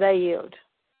 With that, I yield.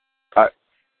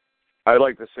 I'd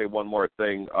like to say one more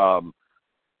thing.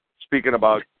 Speaking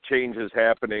about changes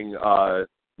happening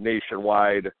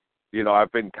nationwide,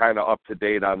 I've been kind of up to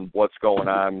date on what's going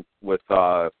on with,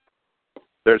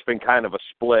 there's been kind of a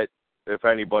split, if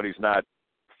anybody's not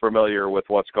familiar with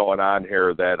what's going on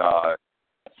here, that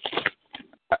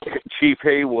Chief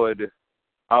Haywood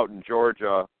out in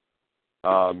Georgia,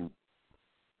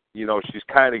 she's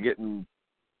kind of getting,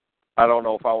 I don't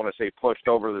know if I want to say pushed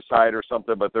over the side or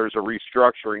something, but there's a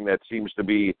restructuring that seems to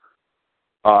be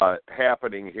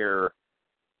happening here.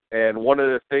 And one of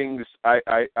the things,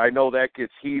 I know that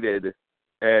gets heated,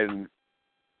 and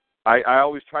I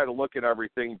always try to look at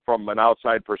everything from an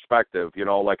outside perspective,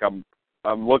 like I'm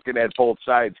looking at both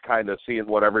sides, kind of seeing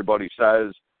what everybody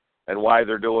says and why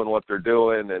they're doing what they're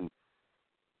doing. And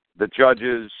the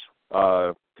judges,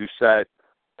 Doucette,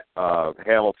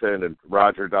 Hamilton, and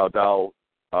Roger Dowdell,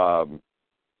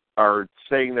 are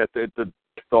saying that the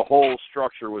whole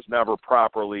structure was never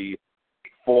properly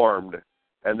formed,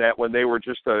 and that when they were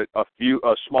just a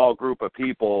small group of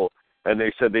people, and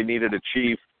they said they needed a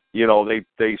chief,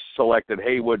 they selected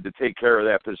Haywood to take care of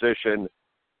that position.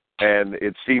 And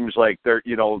it seems like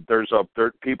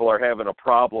people are having a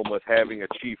problem with having a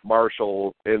chief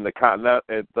marshal in the continent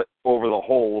over the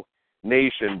whole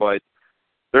nation, but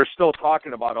they're still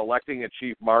talking about electing a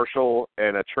chief marshal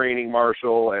and a training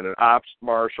marshal and an ops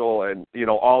marshal and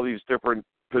all these different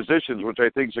positions, which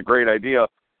I think is a great idea.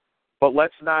 But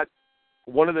let's not.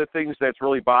 One of the things that's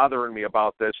really bothering me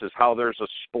about this is how there's a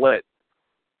split,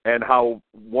 and how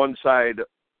one side,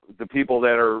 the people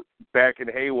that are back in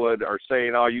Haywood, are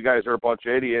saying, "Oh, you guys are a bunch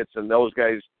of idiots," and those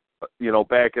guys,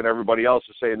 back in everybody else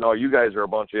is saying, "No, you guys are a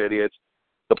bunch of idiots."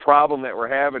 The problem that we're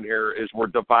having here is we're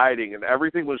dividing, and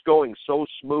everything was going so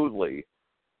smoothly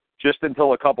just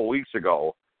until a couple weeks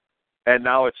ago, and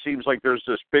now it seems like there's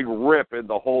this big rip in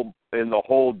the whole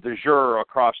de jure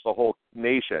across the whole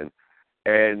nation,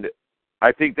 and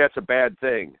I think that's a bad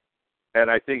thing. And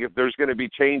I think if there's going to be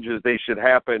changes, they should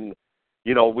happen.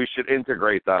 We should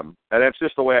integrate them. And that's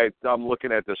just the way I'm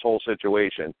looking at this whole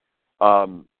situation.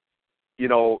 When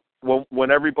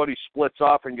everybody splits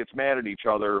off and gets mad at each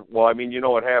other, well,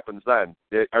 what happens then?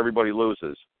 Everybody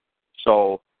loses.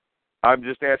 So I'm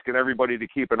just asking everybody to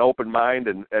keep an open mind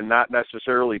and not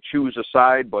necessarily choose a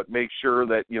side, but make sure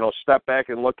that, step back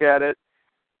and look at it.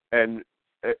 And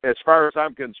as far as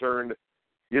I'm concerned,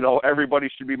 everybody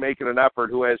should be making an effort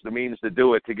who has the means to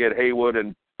do it, to get Haywood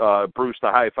and Bruce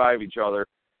to high-five each other.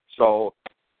 So,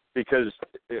 because,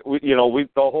 the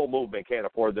whole movement can't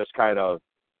afford this kind of,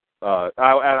 I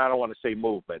don't want to say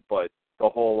movement, but the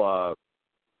whole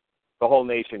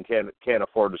nation can't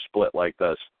afford to split like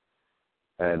this.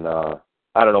 And I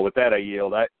don't know, with that I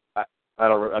yield. I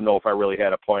don't know if I really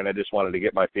had a point. I just wanted to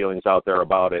get my feelings out there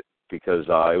about it, because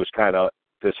it was kind of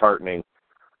disheartening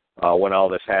when all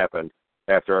this happened,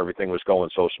 after everything was going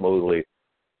so smoothly.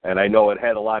 And I know it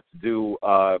had a lot to do,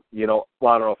 I don't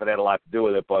know if it had a lot to do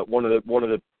with it, but one of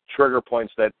the trigger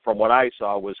points that, from what I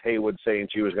saw, was Haywood saying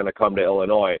she was going to come to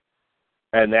Illinois.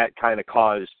 And that kind of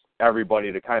caused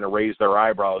everybody to kind of raise their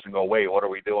eyebrows and go, wait, what are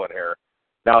we doing here?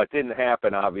 Now, it didn't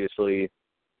happen, obviously,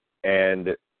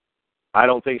 and I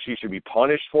don't think she should be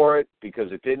punished for it,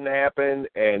 because it didn't happen,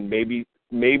 and maybe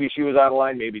she was out of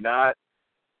line, maybe not.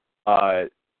 That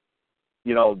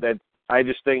I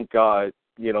just think, she,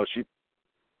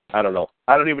 I don't know.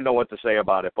 I don't even know what to say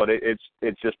about it, but it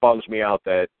just bums me out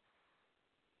that,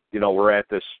 we're at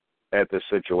this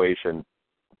situation,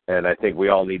 and I think we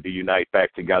all need to unite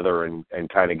back together and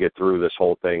kind of get through this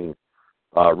whole thing,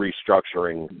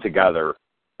 restructuring together,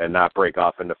 and not break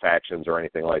off into factions or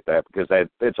anything like that, because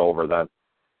it's over then.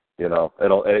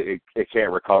 It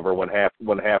can't recover when half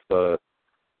the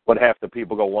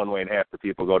people go one way and half the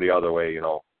people go the other way.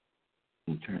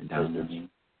 Turn it down.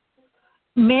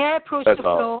 May I approach That's the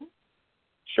floor?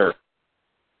 Sure.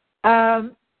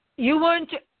 You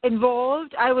weren't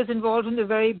involved. I was involved in the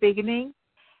very beginning.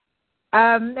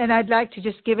 And I'd like to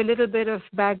just give a little bit of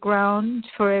background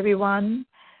for everyone.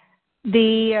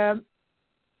 When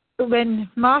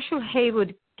Marshall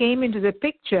Haywood came into the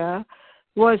picture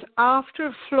was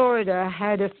after Florida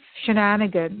had a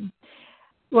shenanigan.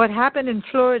 What happened in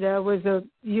Florida was a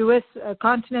U.S.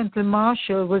 Continental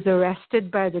Marshal was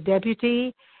arrested by the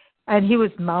deputy, and he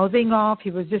was mouthing off.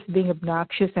 He was just being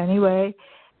obnoxious anyway.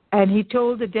 And he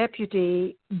told the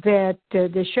deputy, that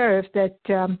the sheriff, that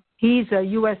he's a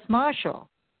U.S. Marshal.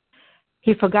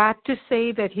 He forgot to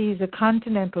say that he's a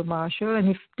Continental Marshal, and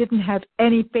he didn't have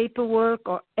any paperwork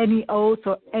or any oath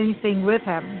or anything with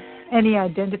him, any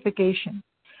identification.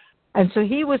 And so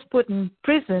he was put in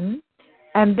prison,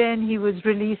 and then he was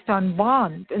released on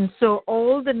bond. And so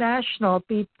all the national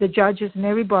people, the judges and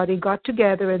everybody got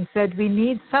together and said, we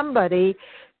need somebody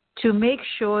to make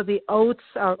sure the oaths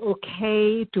are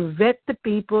okay, to vet the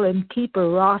people and keep a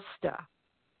roster.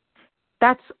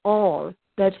 That's all.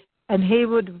 And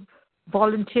Haywood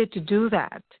volunteered to do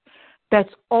that.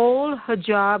 That's all her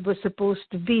job was supposed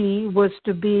to be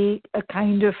a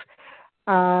kind of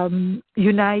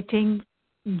uniting,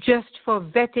 just for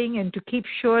vetting and to keep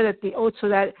sure that the oath, so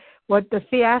that what the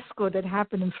fiasco that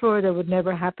happened in Florida would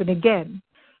never happen again.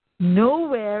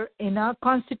 Nowhere in our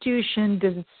Constitution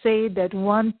does it say that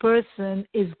one person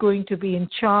is going to be in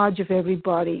charge of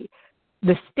everybody.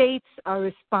 The states are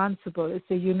responsible. It's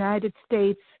the United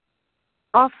States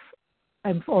of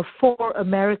and for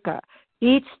America.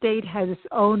 Each state has its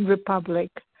own republic.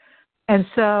 And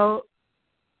so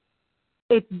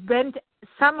it went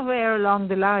somewhere along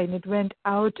the line, it went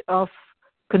out of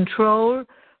control,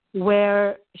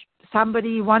 where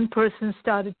one person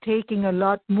started taking a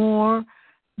lot more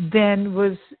than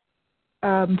was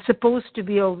supposed to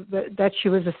be, or that she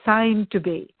was assigned to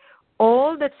be.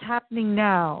 All that's happening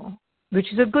now,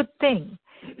 which is a good thing,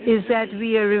 is that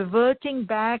we are reverting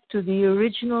back to the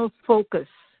original focus,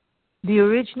 the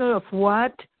original of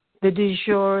what the de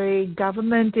jure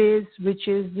government is, which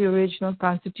is the original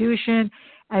Constitution,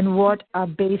 and what our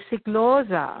basic laws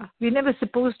are. We're never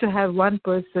supposed to have one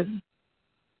person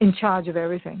in charge of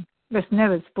everything. That's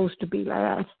never supposed to be like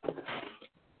that.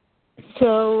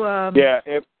 So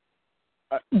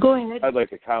go ahead. I'd like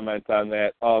to comment on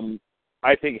that.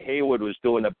 I think Haywood was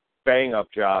doing a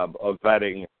bang-up job of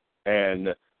vetting,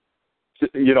 and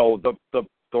the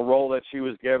role that she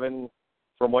was given,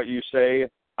 from what you say,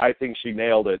 I think she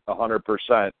nailed it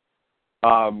 100%.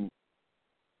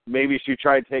 Maybe she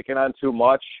tried taking on too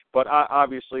much, but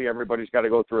obviously everybody's got to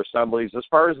go through assemblies. As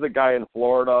far as the guy in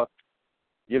Florida,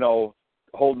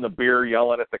 holding a beer,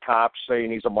 yelling at the cops,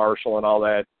 saying he's a marshal and all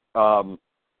that,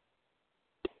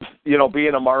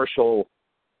 being a marshal,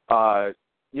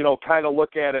 kind of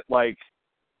look at it like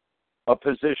a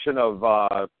position of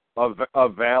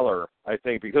valor, I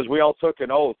think, because we all took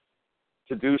an oath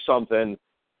to do something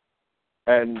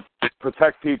and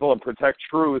protect people and protect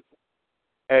truth,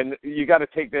 and you got to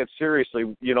take that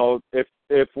seriously.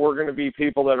 If we're going to be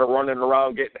people that are running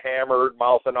around getting hammered,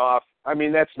 mouthing off, I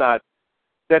mean, that's not.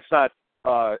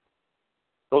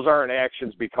 Those aren't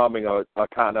actions becoming a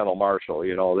Continental Marshal.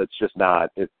 That's just not.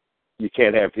 You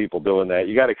can't have people doing that.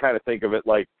 You got to kind of think of it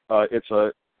like it's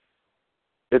a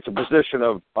position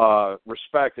of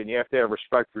respect, and you have to have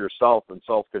respect for yourself and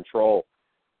self-control.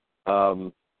 I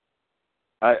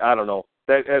don't know.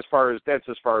 That's as far as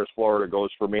Florida goes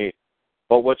for me.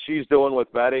 But what she's doing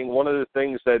with vetting, one of the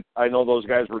things that I know those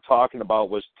guys were talking about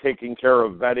was taking care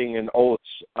of vetting and oaths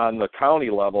on the county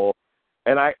level.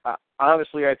 And I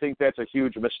honestly, I think that's a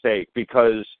huge mistake,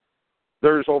 because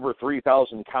there's over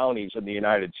 3,000 counties in the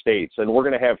United States, and we're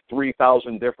going to have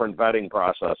 3,000 different vetting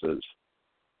processes.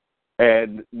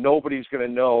 And nobody's going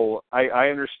to know. I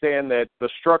understand that the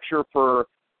structure for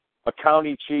a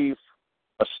county chief,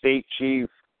 a state chief,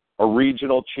 a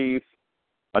regional chief,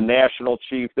 a national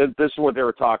chief, this is what they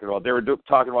were talking about. They were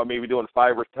talking about maybe doing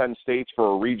 5 or 10 states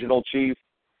for a regional chief,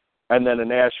 and then a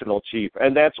national chief.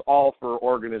 And that's all for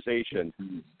organization,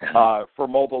 for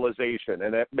mobilization,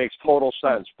 and it makes total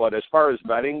sense. But as far as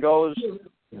vetting goes,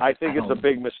 I think it's a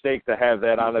big mistake to have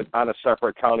that on a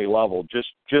separate county level,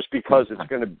 just because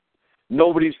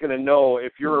nobody's going to know.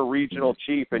 If you're a regional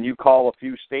chief and you call a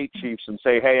few state chiefs and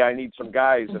say, hey, I need some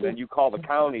guys, and then you call the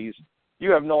counties,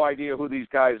 you have no idea who these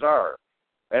guys are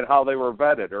and how they were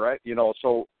vetted, all right?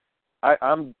 So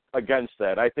I'm against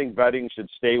that. I think vetting should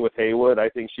stay with Haywood. I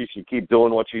think she should keep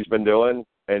doing what she's been doing,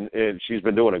 and she's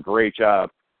been doing a great job.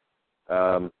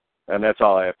 And that's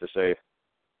all I have to say.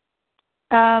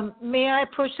 May I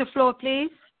approach the floor, please?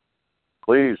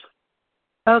 Please.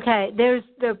 Okay. There's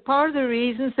the part of the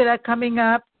reasons that are coming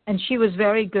up, and she was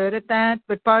very good at that,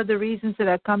 but part of the reasons that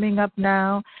are coming up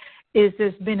now is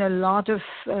there's been a lot of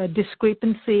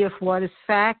discrepancy of what is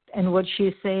fact and what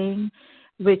she's saying,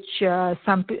 which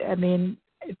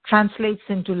translates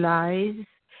into lies.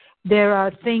 There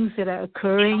are things that are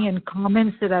occurring and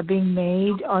comments that are being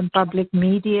made on public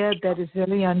media that is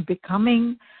very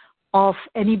unbecoming of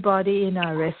anybody in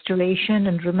our restoration.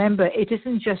 And remember, it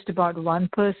isn't just about one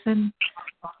person.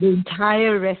 The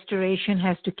entire restoration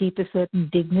has to keep a certain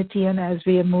dignity on as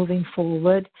we are moving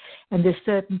forward. And there's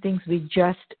certain things we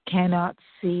just cannot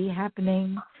see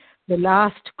happening. The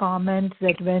last comment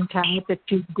that went out that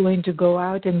she's going to go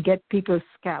out and get people's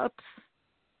scalps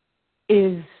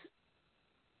is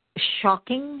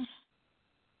shocking,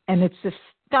 and it's a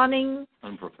stunning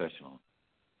unprofessional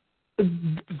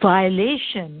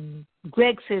violation.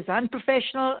 Greg says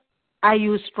unprofessional. I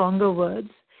use stronger words.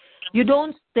 You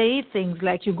don't say things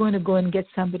like you're going to go and get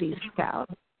somebody's scalp.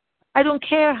 I don't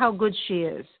care how good she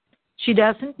is. She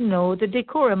doesn't know the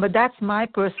decorum, but that's my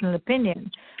personal opinion.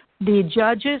 The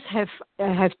judges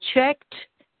have checked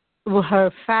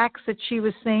her facts that she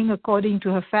was saying. According to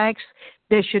her facts,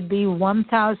 there should be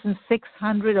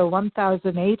 1,600 or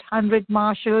 1,800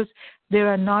 marshals. There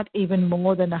are not even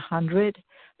more than 100.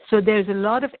 So there's a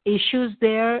lot of issues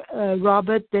there,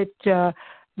 Robert, that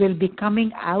will be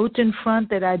coming out in front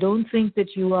that I don't think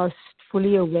that you are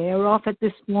fully aware of at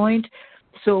this point.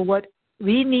 So what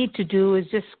we need to do is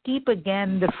just keep,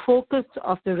 again, the focus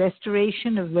of the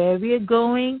restoration of where we are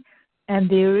going and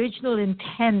the original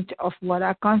intent of what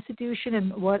our Constitution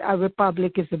and what our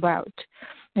republic is about.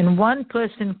 And one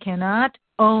person cannot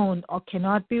own or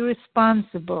cannot be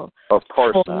responsible of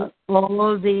course for not.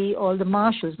 all the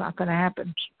marshals. Not going to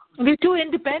happen. We're too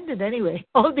independent anyway.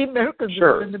 All the Americans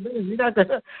are independent. We're not going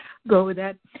to go with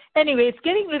that. Anyway, it's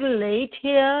getting a little late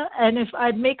here, and if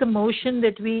I'd make a motion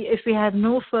that if we have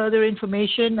no further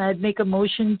information, I'd make a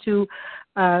motion to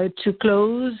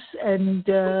close and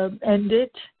end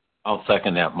it. I'll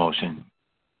second that motion.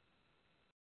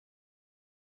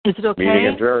 Is it okay? Meeting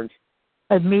adjourned.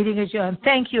 A meeting adjourned.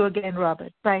 Thank you again,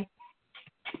 Robert. Bye.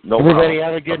 No Everybody problem.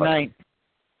 have a good Bye-bye. night.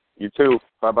 You too.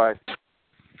 Bye-bye.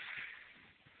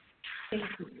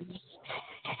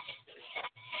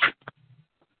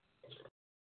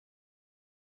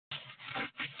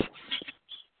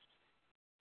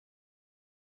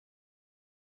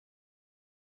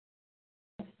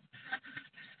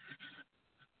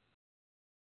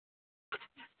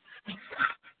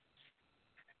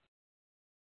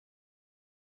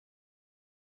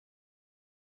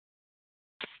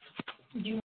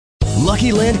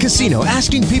 Lucky Land Casino,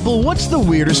 asking people, what's the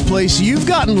weirdest place you've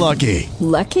gotten lucky?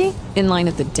 Lucky? In line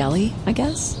at the deli, I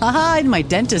guess? Aha, in my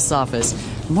dentist's office.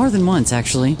 More than once,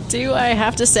 actually. Do I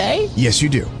have to say? Yes, you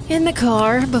do. In the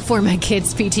car before my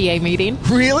kids' PTA meeting.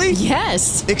 Really?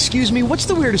 Yes. Excuse me, what's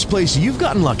the weirdest place you've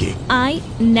gotten lucky? I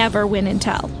never win and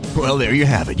tell. Well, there you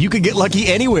have it. You can get lucky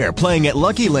anywhere, playing at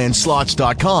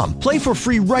LuckyLandSlots.com. Play for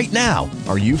free right now.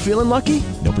 Are you feeling lucky?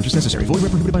 No purchase necessary. Void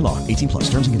where prohibited by law. 18+.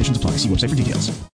 Terms and conditions apply. See website for details.